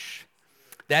flesh.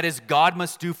 That is, God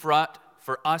must do for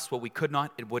us what we could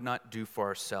not and would not do for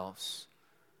ourselves.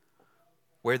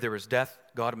 Where there is death,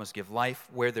 God must give life.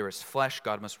 Where there is flesh,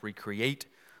 God must recreate.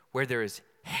 Where there is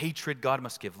hatred, God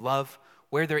must give love.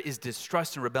 Where there is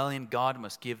distrust and rebellion, God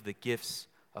must give the gifts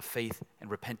of faith and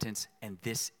repentance. And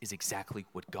this is exactly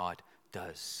what God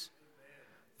does.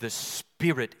 The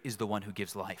Spirit is the one who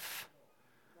gives life.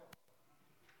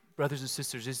 Brothers and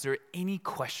sisters, is there any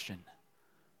question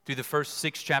through the first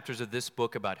 6 chapters of this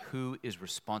book about who is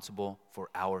responsible for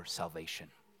our salvation?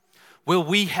 Will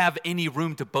we have any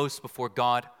room to boast before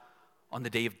God on the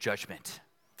day of judgment?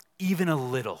 Even a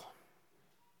little.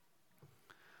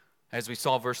 As we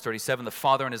saw verse 37, the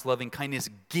Father in his loving kindness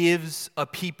gives a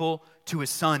people to his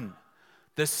Son.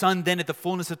 The Son then at the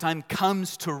fullness of time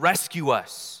comes to rescue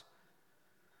us.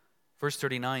 Verse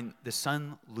 39, the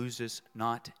Son loses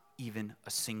not even a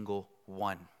single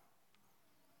one.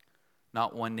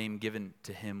 Not one name given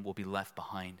to him will be left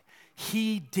behind.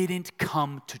 He didn't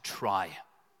come to try.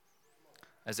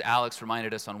 As Alex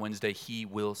reminded us on Wednesday, he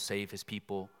will save his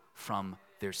people from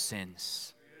their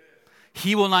sins.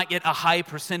 He will not get a high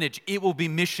percentage. It will be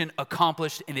mission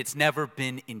accomplished, and it's never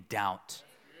been in doubt.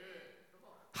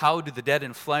 How do the dead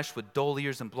in flesh with dull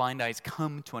ears and blind eyes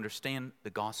come to understand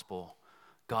the gospel?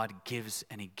 God gives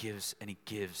and he gives and he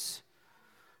gives.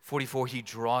 44, he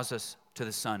draws us to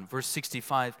the Son. Verse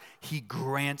 65, he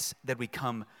grants that we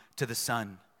come to the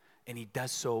Son, and he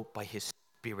does so by his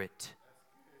Spirit.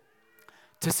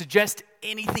 To suggest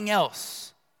anything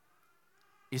else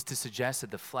is to suggest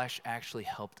that the flesh actually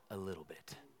helped a little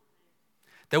bit.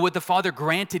 That what the Father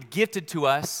gifted to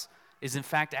us is in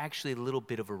fact actually a little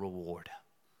bit of a reward.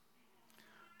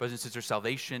 Brothers and sisters,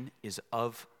 salvation is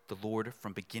of the Lord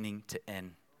from beginning to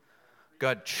end.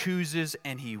 God chooses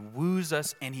and he woos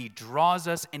us and he draws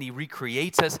us and he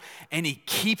recreates us and he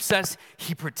keeps us,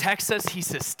 he protects us, he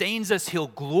sustains us, he'll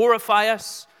glorify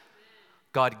us.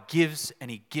 God gives and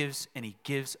he gives and he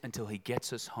gives until he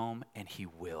gets us home, and he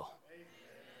will.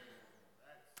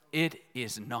 It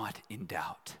is not in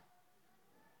doubt.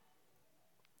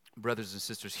 Brothers and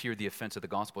sisters, hear the offense of the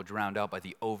gospel drowned out by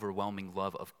the overwhelming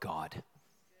love of God.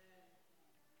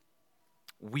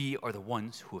 We are the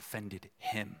ones who offended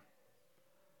him,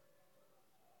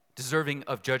 deserving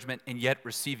of judgment and yet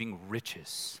receiving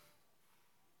riches.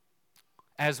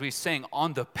 As we sang,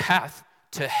 on the path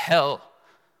to hell,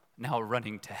 now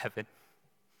running to heaven.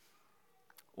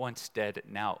 Once dead,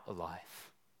 now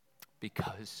alive,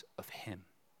 because of him.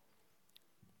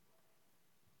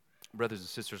 Brothers and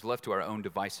sisters, left to our own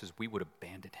devices, we would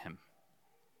abandon him.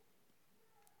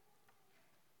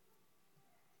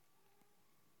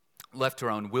 Left to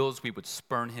our own wills, we would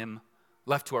spurn him.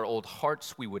 Left to our old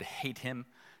hearts, we would hate him.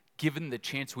 Given the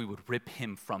chance, we would rip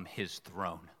him from his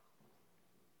throne.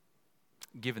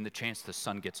 Given the chance, the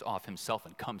Son gets off himself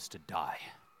and comes to die.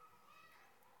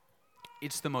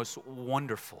 It's the most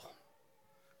wonderful,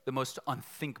 the most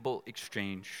unthinkable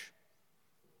exchange,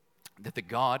 that the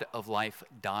God of life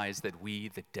dies that we,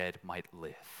 the dead, might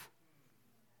live.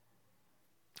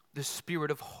 The Spirit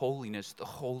of holiness, the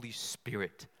Holy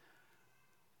Spirit,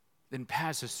 then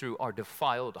passes through our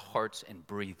defiled hearts and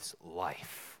breathes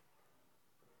life.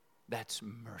 That's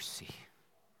mercy.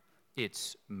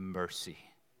 It's mercy.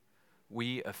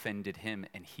 We offended him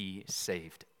and he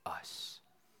saved us.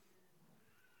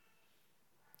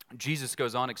 Jesus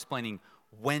goes on explaining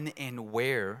when and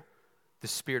where the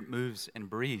Spirit moves and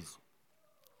breathes.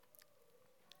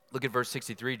 Look at verse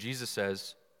 63. Jesus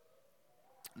says,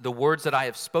 the words that I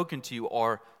have spoken to you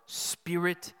are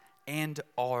spirit and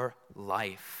are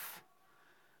life.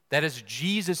 That is,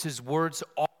 Jesus' words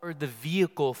are the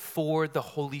vehicle for the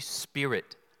Holy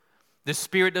Spirit. The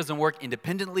Spirit doesn't work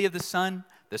independently of the Son.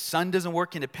 The Son doesn't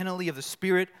work independently of the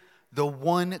Spirit. The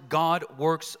one God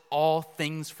works all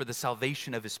things for the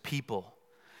salvation of his people.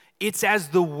 It's as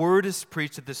the word is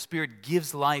preached that the Spirit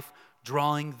gives life,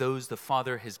 drawing those the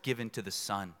Father has given to the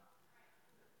Son.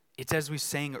 It's as we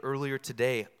sang earlier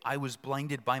today, I was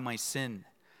blinded by my sin,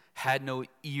 had no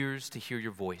ears to hear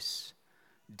your voice,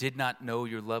 did not know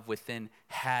your love within,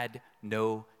 had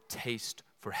no taste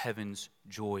for heaven's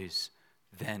joys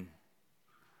then.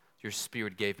 Your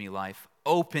Spirit gave me life,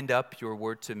 opened up your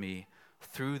word to me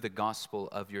through the gospel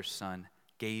of your Son,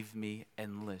 gave me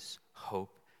endless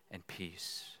hope and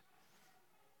peace.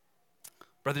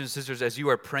 Brothers and sisters, as you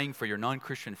are praying for your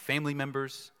non-Christian family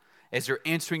members, as you're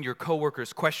answering your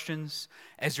coworkers' questions,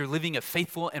 as you're living a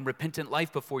faithful and repentant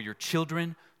life before your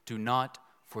children, do not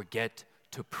forget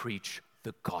to preach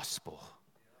the gospel.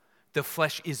 The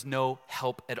flesh is no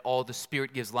help at all. The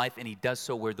Spirit gives life, and he does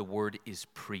so where the word is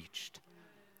preached.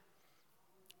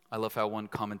 I love how one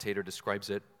commentator describes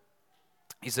it.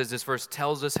 He says this verse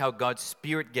tells us how God's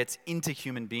Spirit gets into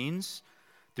human beings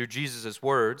through Jesus'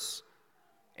 words,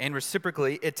 and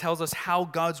reciprocally, it tells us how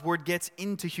God's word gets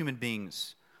into human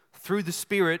beings through the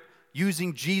Spirit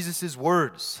using Jesus'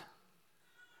 words.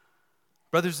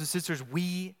 Brothers and sisters,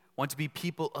 we want to be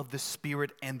people of the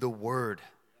Spirit and the Word.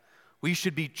 We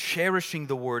should be cherishing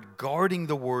the Word, guarding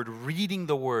the Word, reading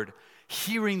the Word,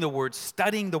 hearing the Word,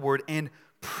 studying the Word, and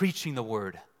preaching the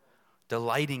Word,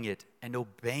 delighting it and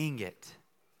obeying it.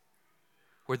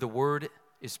 Where the Word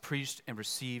is preached and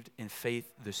received in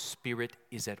faith, the Spirit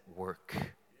is at work.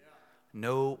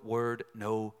 No word,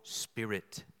 no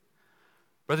Spirit.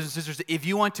 Brothers and sisters, if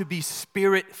you want to be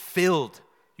Spirit-filled,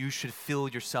 you should fill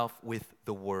yourself with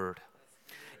the Word.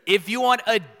 If you want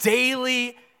a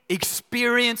daily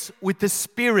experience with the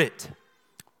Spirit,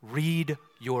 read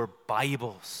your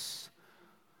Bibles.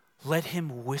 Let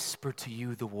him whisper to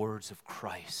you the words of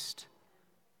Christ.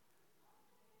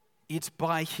 It's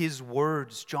by his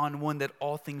words, John 1, that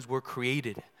all things were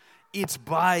created. It's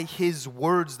by his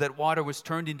words that water was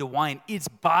turned into wine. It's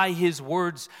by his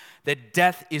words that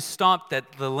death is stopped,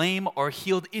 that the lame are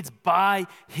healed. It's by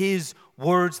his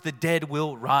words the dead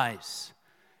will rise.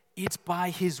 It's by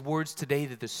his words today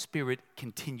that the Spirit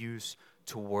continues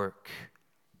to work.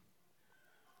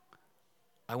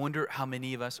 I wonder how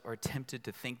many of us are tempted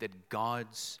to think that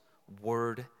God's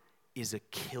word is a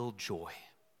killjoy.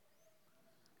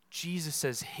 Jesus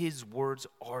says his words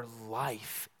are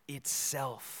life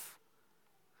itself.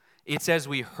 It's as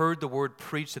we heard the word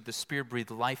preached that the Spirit breathed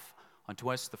life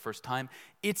unto us the first time.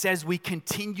 It's as we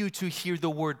continue to hear the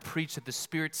word preached that the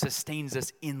Spirit sustains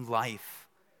us in life.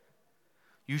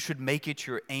 You should make it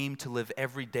your aim to live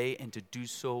every day and to do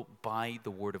so by the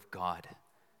word of God.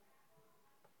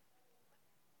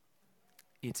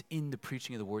 It's in the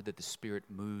preaching of the word that the Spirit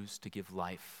moves to give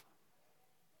life.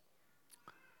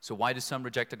 So why do some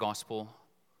reject the gospel?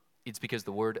 It's because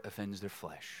the word offends their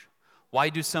flesh. Why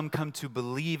do some come to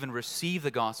believe and receive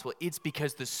the gospel? It's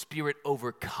because the Spirit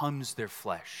overcomes their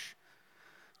flesh,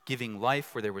 giving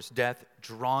life where there was death,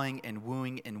 drawing and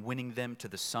wooing and winning them to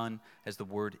the Son as the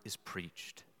word is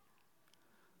preached.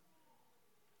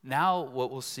 Now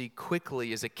what we'll see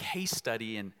quickly is a case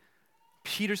study in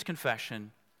Peter's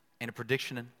confession and a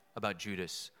prediction about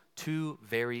Judas. Two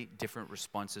very different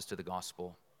responses to the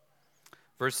gospel.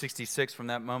 Verse 66, from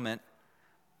that moment,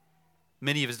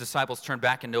 many of his disciples turned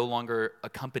back and no longer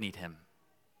accompanied him.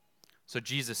 So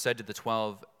Jesus said to the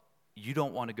 12, you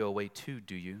don't want to go away too,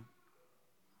 do you?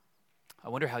 I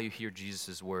wonder how you hear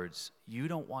Jesus' words. You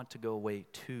don't want to go away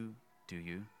too, do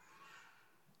you?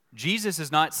 Jesus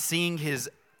is not seeing his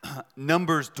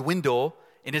numbers dwindle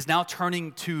and is now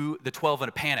turning to the 12 in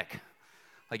a panic.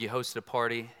 Like you hosted a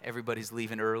party, everybody's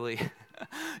leaving early.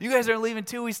 You guys aren't leaving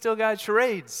too, we still got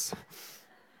charades.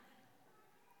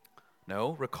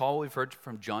 No, recall what we've heard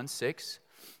from John 6.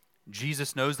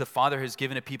 Jesus knows the Father has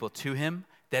given a people to him,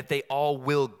 that they all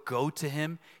will go to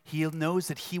him. He knows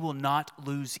that he will not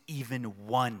lose even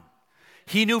one.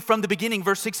 He knew from the beginning,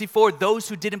 verse 64, those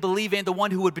who didn't believe and the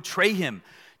one who would betray him.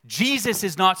 Jesus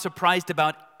is not surprised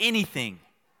about anything.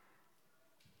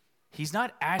 He's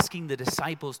not asking the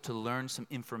disciples to learn some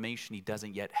information he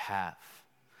doesn't yet have.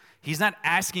 He's not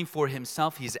asking for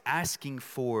himself, he's asking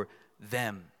for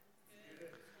them.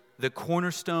 The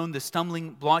cornerstone, the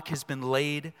stumbling block has been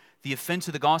laid. The offense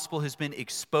of the gospel has been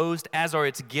exposed, as are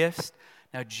its gifts.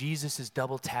 Now Jesus is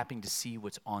double tapping to see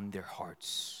what's on their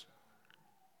hearts.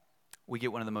 We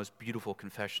get one of the most beautiful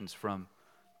confessions from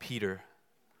Peter.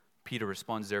 Peter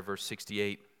responds there, verse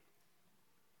 68.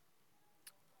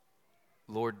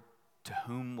 Lord, to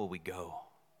whom will we go?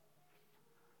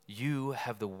 You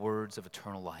have the words of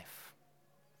eternal life.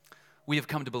 We have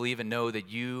come to believe and know that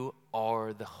you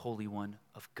are the Holy One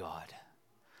of God.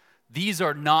 These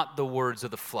are not the words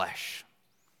of the flesh,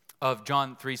 of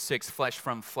John 3:6, flesh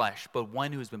from flesh, but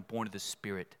one who has been born of the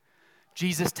Spirit.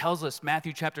 Jesus tells us,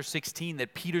 Matthew chapter 16,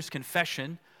 that Peter's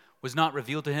confession was not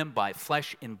revealed to him by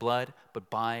flesh and blood, but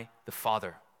by the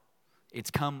Father. It's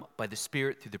come by the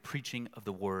Spirit through the preaching of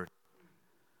the Word.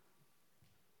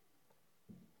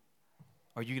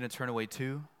 Are you going to turn away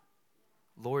too?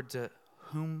 Lord, to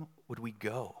whom would we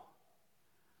go?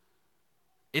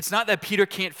 It's not that Peter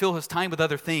can't fill his time with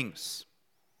other things.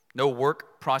 No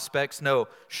work prospects, no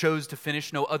shows to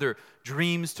finish, no other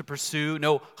dreams to pursue,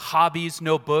 no hobbies,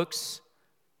 no books.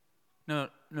 No.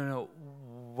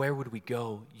 Where would we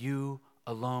go? You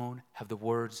alone have the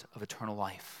words of eternal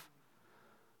life.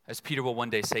 As Peter will one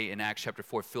day say in Acts chapter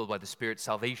 4, filled by the Spirit,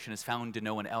 salvation is found in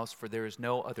no one else, for there is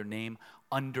no other name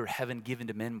under heaven given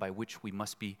to men by which we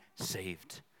must be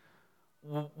saved.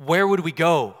 Where would we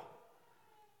go?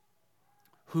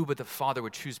 Who but the Father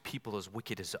would choose people as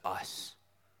wicked as us?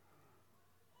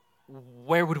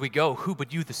 Where would we go? Who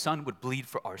but you, the Son, would bleed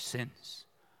for our sins?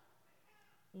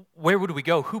 Where would we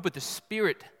go? Who but the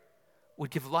Spirit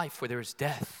would give life where there is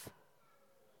death?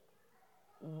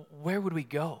 Where would we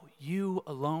go? You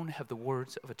alone have the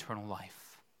words of eternal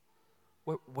life.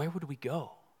 Where would we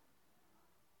go?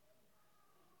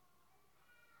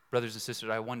 Brothers and sisters,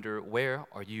 I wonder, where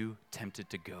are you tempted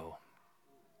to go?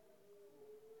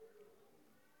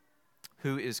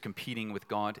 Who is competing with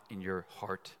God in your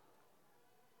heart?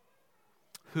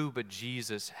 Who but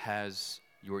Jesus has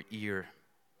your ear?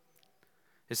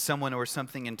 Is someone or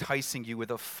something enticing you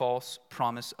with a false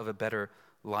promise of a better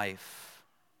life?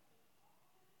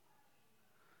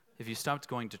 If you stopped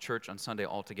going to church on Sunday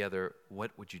altogether,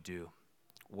 what would you do?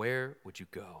 Where would you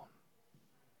go?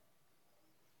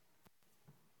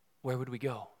 Where would we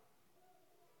go?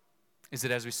 Is it,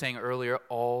 as we sang earlier,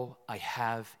 all I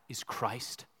have is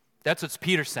Christ? That's what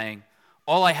Peter's saying.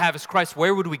 All I have is Christ.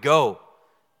 Where would we go?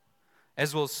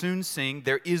 As we'll soon sing,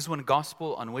 there is one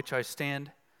gospel on which I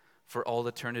stand for all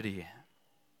eternity.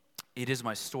 It is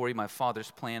my story, my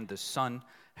Father's plan. The Son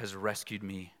has rescued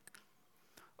me.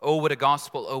 Oh, what a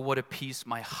gospel. Oh, what a peace.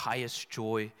 My highest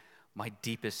joy, my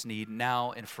deepest need.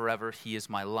 Now and forever, He is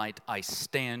my light. I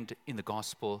stand in the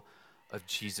gospel of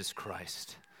Jesus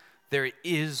Christ. There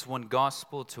is one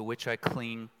gospel to which I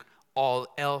cling. All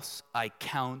else I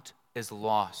count as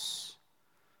loss.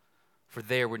 For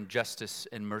there, when justice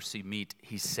and mercy meet,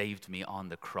 He saved me on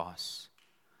the cross.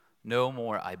 No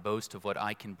more I boast of what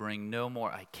I can bring. No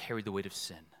more I carry the weight of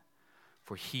sin.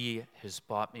 For He has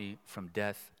bought me from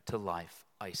death to life.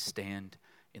 I stand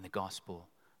in the gospel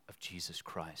of Jesus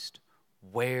Christ.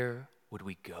 Where would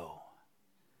we go?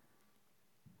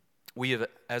 We have,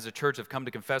 as a church, have come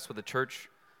to confess what the church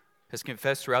has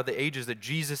confessed throughout the ages, that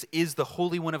Jesus is the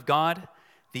Holy One of God,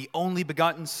 the only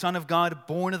begotten Son of God,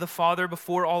 born of the Father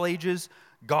before all ages,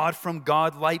 God from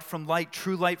God, light from light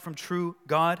from true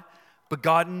God,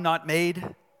 begotten, not made.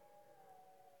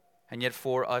 And yet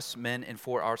for us men and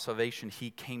for our salvation, He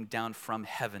came down from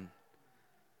heaven.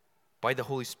 By the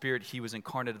Holy Spirit, He was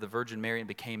incarnate of the Virgin Mary and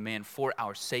became man. For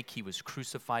our sake, He was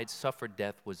crucified, suffered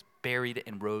death, was buried,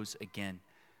 and rose again.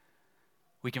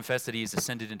 We confess that He is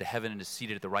ascended into heaven and is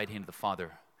seated at the right hand of the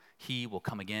Father. He will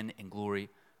come again in glory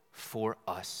for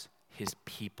us, His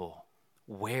people.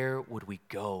 Where would we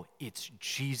go? It's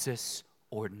Jesus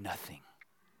or nothing.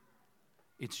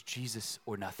 It's Jesus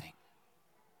or nothing.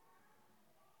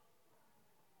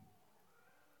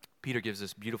 Peter gives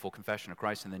this beautiful confession of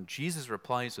Christ, and then Jesus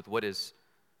replies with what is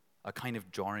a kind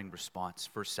of jarring response.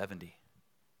 Verse 70.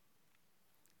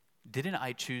 Didn't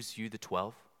I choose you, the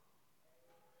 12?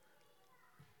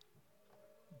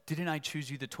 Didn't I choose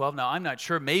you, the 12? Now, I'm not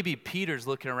sure. Maybe Peter's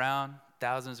looking around.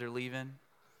 Thousands are leaving.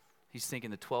 He's thinking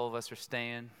the 12 of us are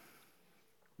staying.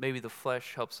 Maybe the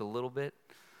flesh helps a little bit.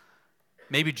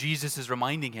 Maybe Jesus is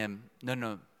reminding him,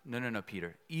 no,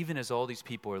 Peter. Even as all these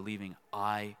people are leaving,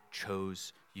 I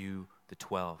chose you, the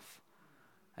 12.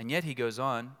 And yet he goes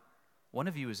on, one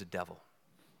of you is a devil.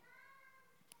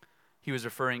 He was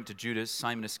referring to Judas,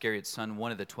 Simon Iscariot's son,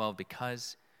 one of the 12,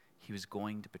 because he was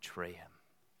going to betray him.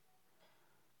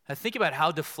 Now think about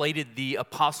how deflated the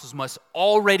apostles must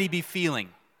already be feeling.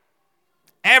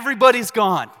 Everybody's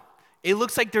gone. It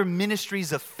looks like their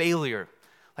ministry's a failure.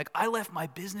 Like, I left my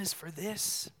business for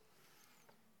this.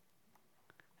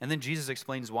 And then Jesus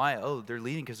explains why. Oh, they're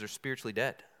leaving because they're spiritually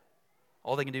dead.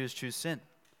 All they can do is choose sin.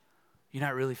 You're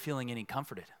not really feeling any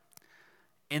comforted.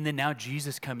 And then now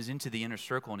Jesus comes into the inner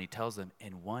circle and He tells them,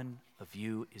 and one of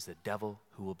you is the devil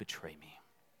who will betray me.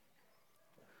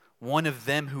 One of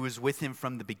them who was with Him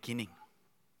from the beginning,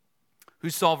 who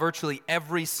saw virtually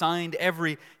every sign,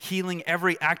 every healing,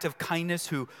 every act of kindness,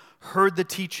 who heard the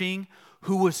teaching,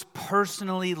 who was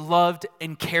personally loved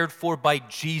and cared for by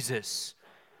Jesus.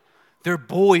 Their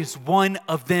boys, one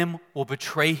of them will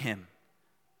betray him.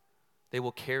 They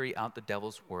will carry out the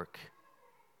devil's work.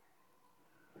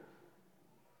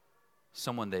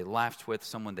 Someone they laughed with,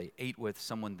 someone they ate with,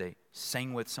 someone they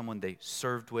sang with, someone they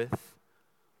served with.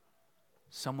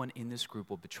 Someone in this group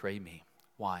will betray me.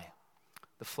 Why?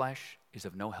 The flesh is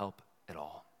of no help at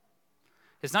all.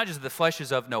 It's not just that the flesh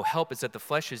is of no help, it's that the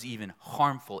flesh is even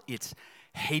harmful. It's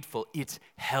hateful. It's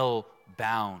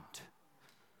hell-bound.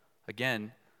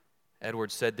 Again,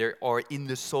 Edwards said, there are in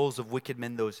the souls of wicked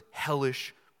men those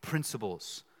hellish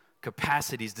principles,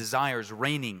 capacities, desires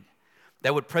reigning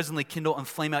that would presently kindle and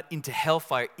flame out into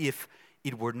hellfire if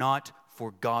it were not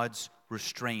for God's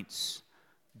restraints.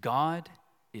 God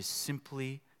is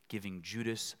simply giving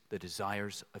Judas the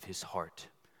desires of his heart.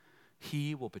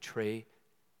 He will betray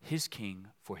his king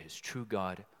for his true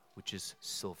God, which is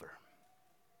silver.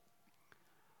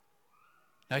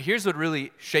 Now here's what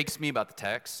really shakes me about the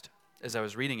text as I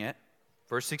was reading it.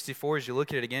 Verse 64, as you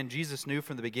look at it again, Jesus knew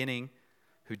from the beginning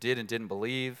who did and didn't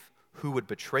believe, who would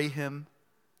betray him.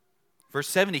 Verse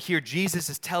 70, here Jesus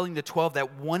is telling the 12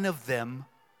 that one of them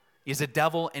is a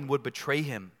devil and would betray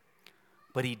him,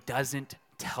 but he doesn't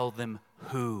tell them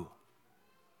who.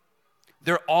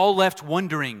 They're all left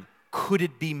wondering, could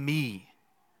it be me?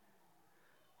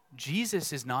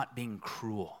 Jesus is not being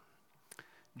cruel.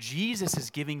 Jesus is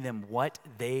giving them what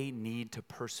they need to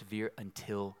persevere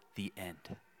until the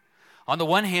end. On the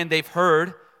one hand, they've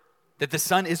heard that the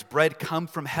Son is bread come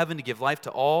from heaven to give life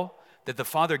to all, that the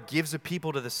Father gives a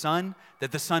people to the Son,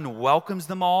 that the Son welcomes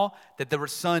them all, that the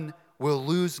Son will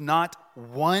lose not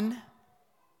one.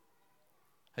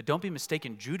 Now, don't be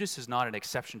mistaken, Judas is not an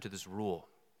exception to this rule.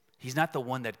 He's not the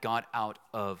one that got out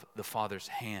of the Father's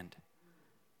hand.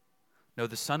 No,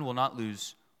 the Son will not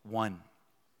lose one.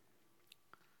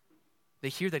 They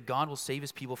hear that God will save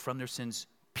his people from their sins,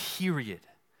 period.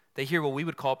 They hear what we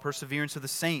would call perseverance of the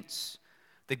saints,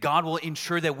 that God will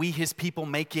ensure that we, his people,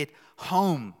 make it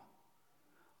home.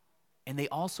 And they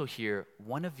also hear,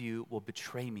 one of you will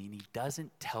betray me, and he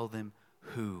doesn't tell them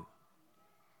who.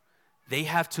 They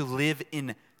have to live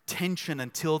in tension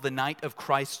until the night of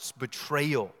Christ's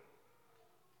betrayal.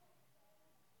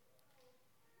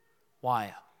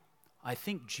 Why? I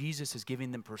think Jesus is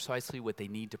giving them precisely what they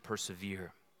need to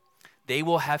persevere. They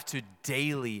will have to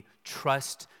daily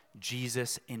trust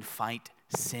Jesus and fight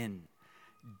sin.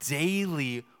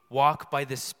 Daily walk by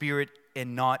the Spirit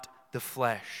and not the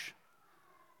flesh.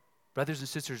 Brothers and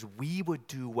sisters, we would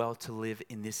do well to live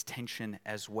in this tension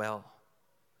as well.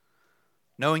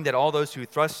 Knowing that all those who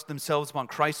thrust themselves upon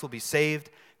Christ will be saved,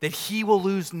 that he will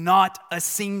lose not a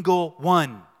single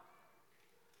one.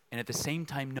 And at the same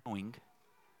time knowing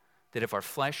that if our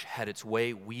flesh had its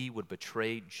way, we would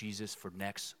betray Jesus for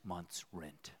next month's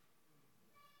rent.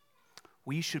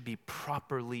 We should be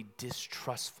properly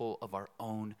distrustful of our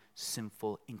own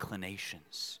sinful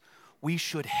inclinations. We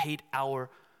should hate our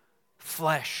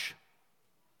flesh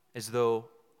as though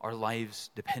our lives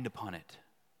depend upon it.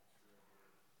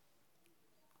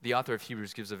 The author of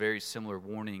Hebrews gives a very similar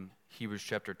warning. Hebrews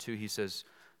chapter 2, he says,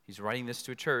 he's writing this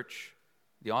to a church.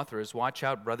 The author is, watch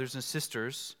out, brothers and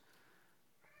sisters,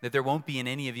 that there won't be in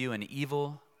any of you an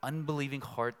evil, unbelieving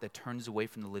heart that turns away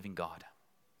from the living God.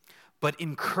 But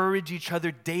encourage each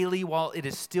other daily while it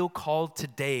is still called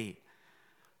today,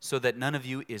 so that none of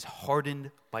you is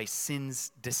hardened by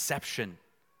sin's deception.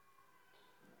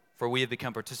 For we have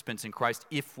become participants in Christ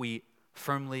if we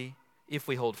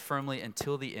hold firmly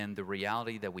until the end the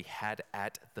reality that we had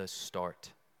at the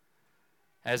start.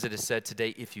 As it is said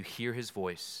today, if you hear his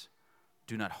voice,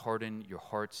 do not harden your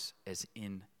hearts as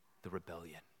in the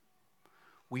rebellion.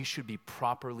 We should be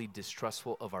properly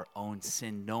distrustful of our own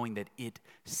sin, knowing that it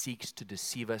seeks to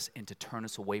deceive us and to turn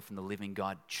us away from the living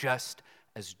God, just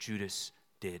as Judas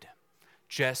did,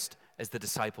 just as the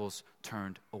disciples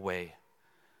turned away.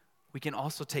 We can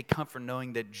also take comfort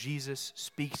knowing that Jesus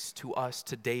speaks to us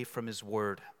today from his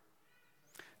word,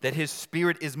 that his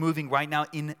Spirit is moving right now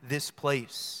in this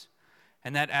place,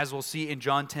 and that, as we'll see in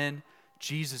John 10,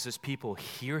 Jesus' people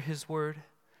hear his word,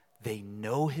 they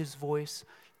know his voice,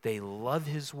 they love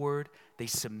his word, they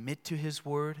submit to his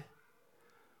word.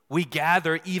 We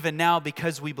gather even now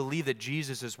because we believe that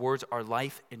Jesus' words are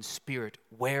life and spirit.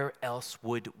 Where else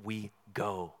would we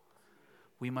go?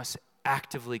 We must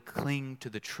actively cling to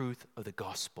the truth of the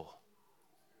gospel.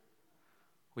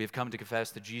 We have come to confess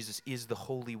that Jesus is the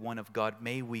Holy One of God.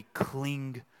 May we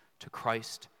cling to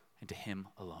Christ and to him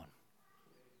alone.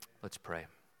 Let's pray.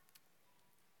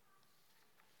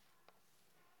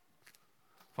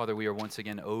 Father, we are once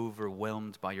again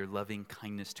overwhelmed by your loving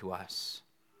kindness to us.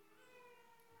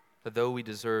 That though we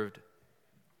deserved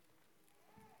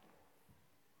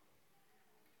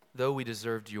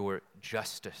your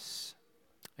justice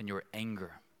and your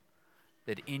anger,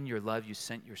 that in your love you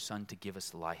sent your Son to give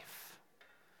us life.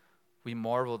 We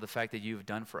marvel at the fact that you have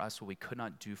done for us what we could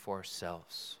not do for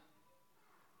ourselves.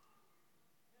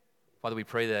 Father, we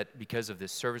pray that because of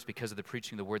this service, because of the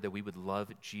preaching of the word, that we would love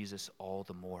Jesus all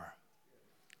the more.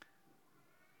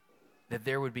 That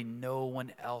there would be no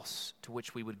one else to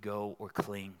which we would go or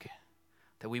cling.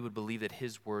 That we would believe that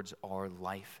his words are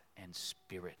life and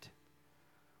spirit.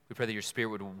 We pray that your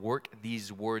Spirit would work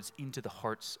these words into the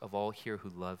hearts of all here who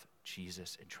love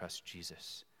Jesus and trust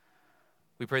Jesus.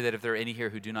 We pray that if there are any here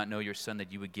who do not know your Son,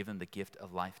 that you would give them the gift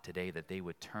of life today, that they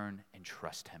would turn and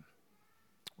trust him.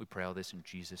 We pray all this in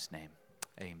Jesus' name.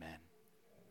 Amen.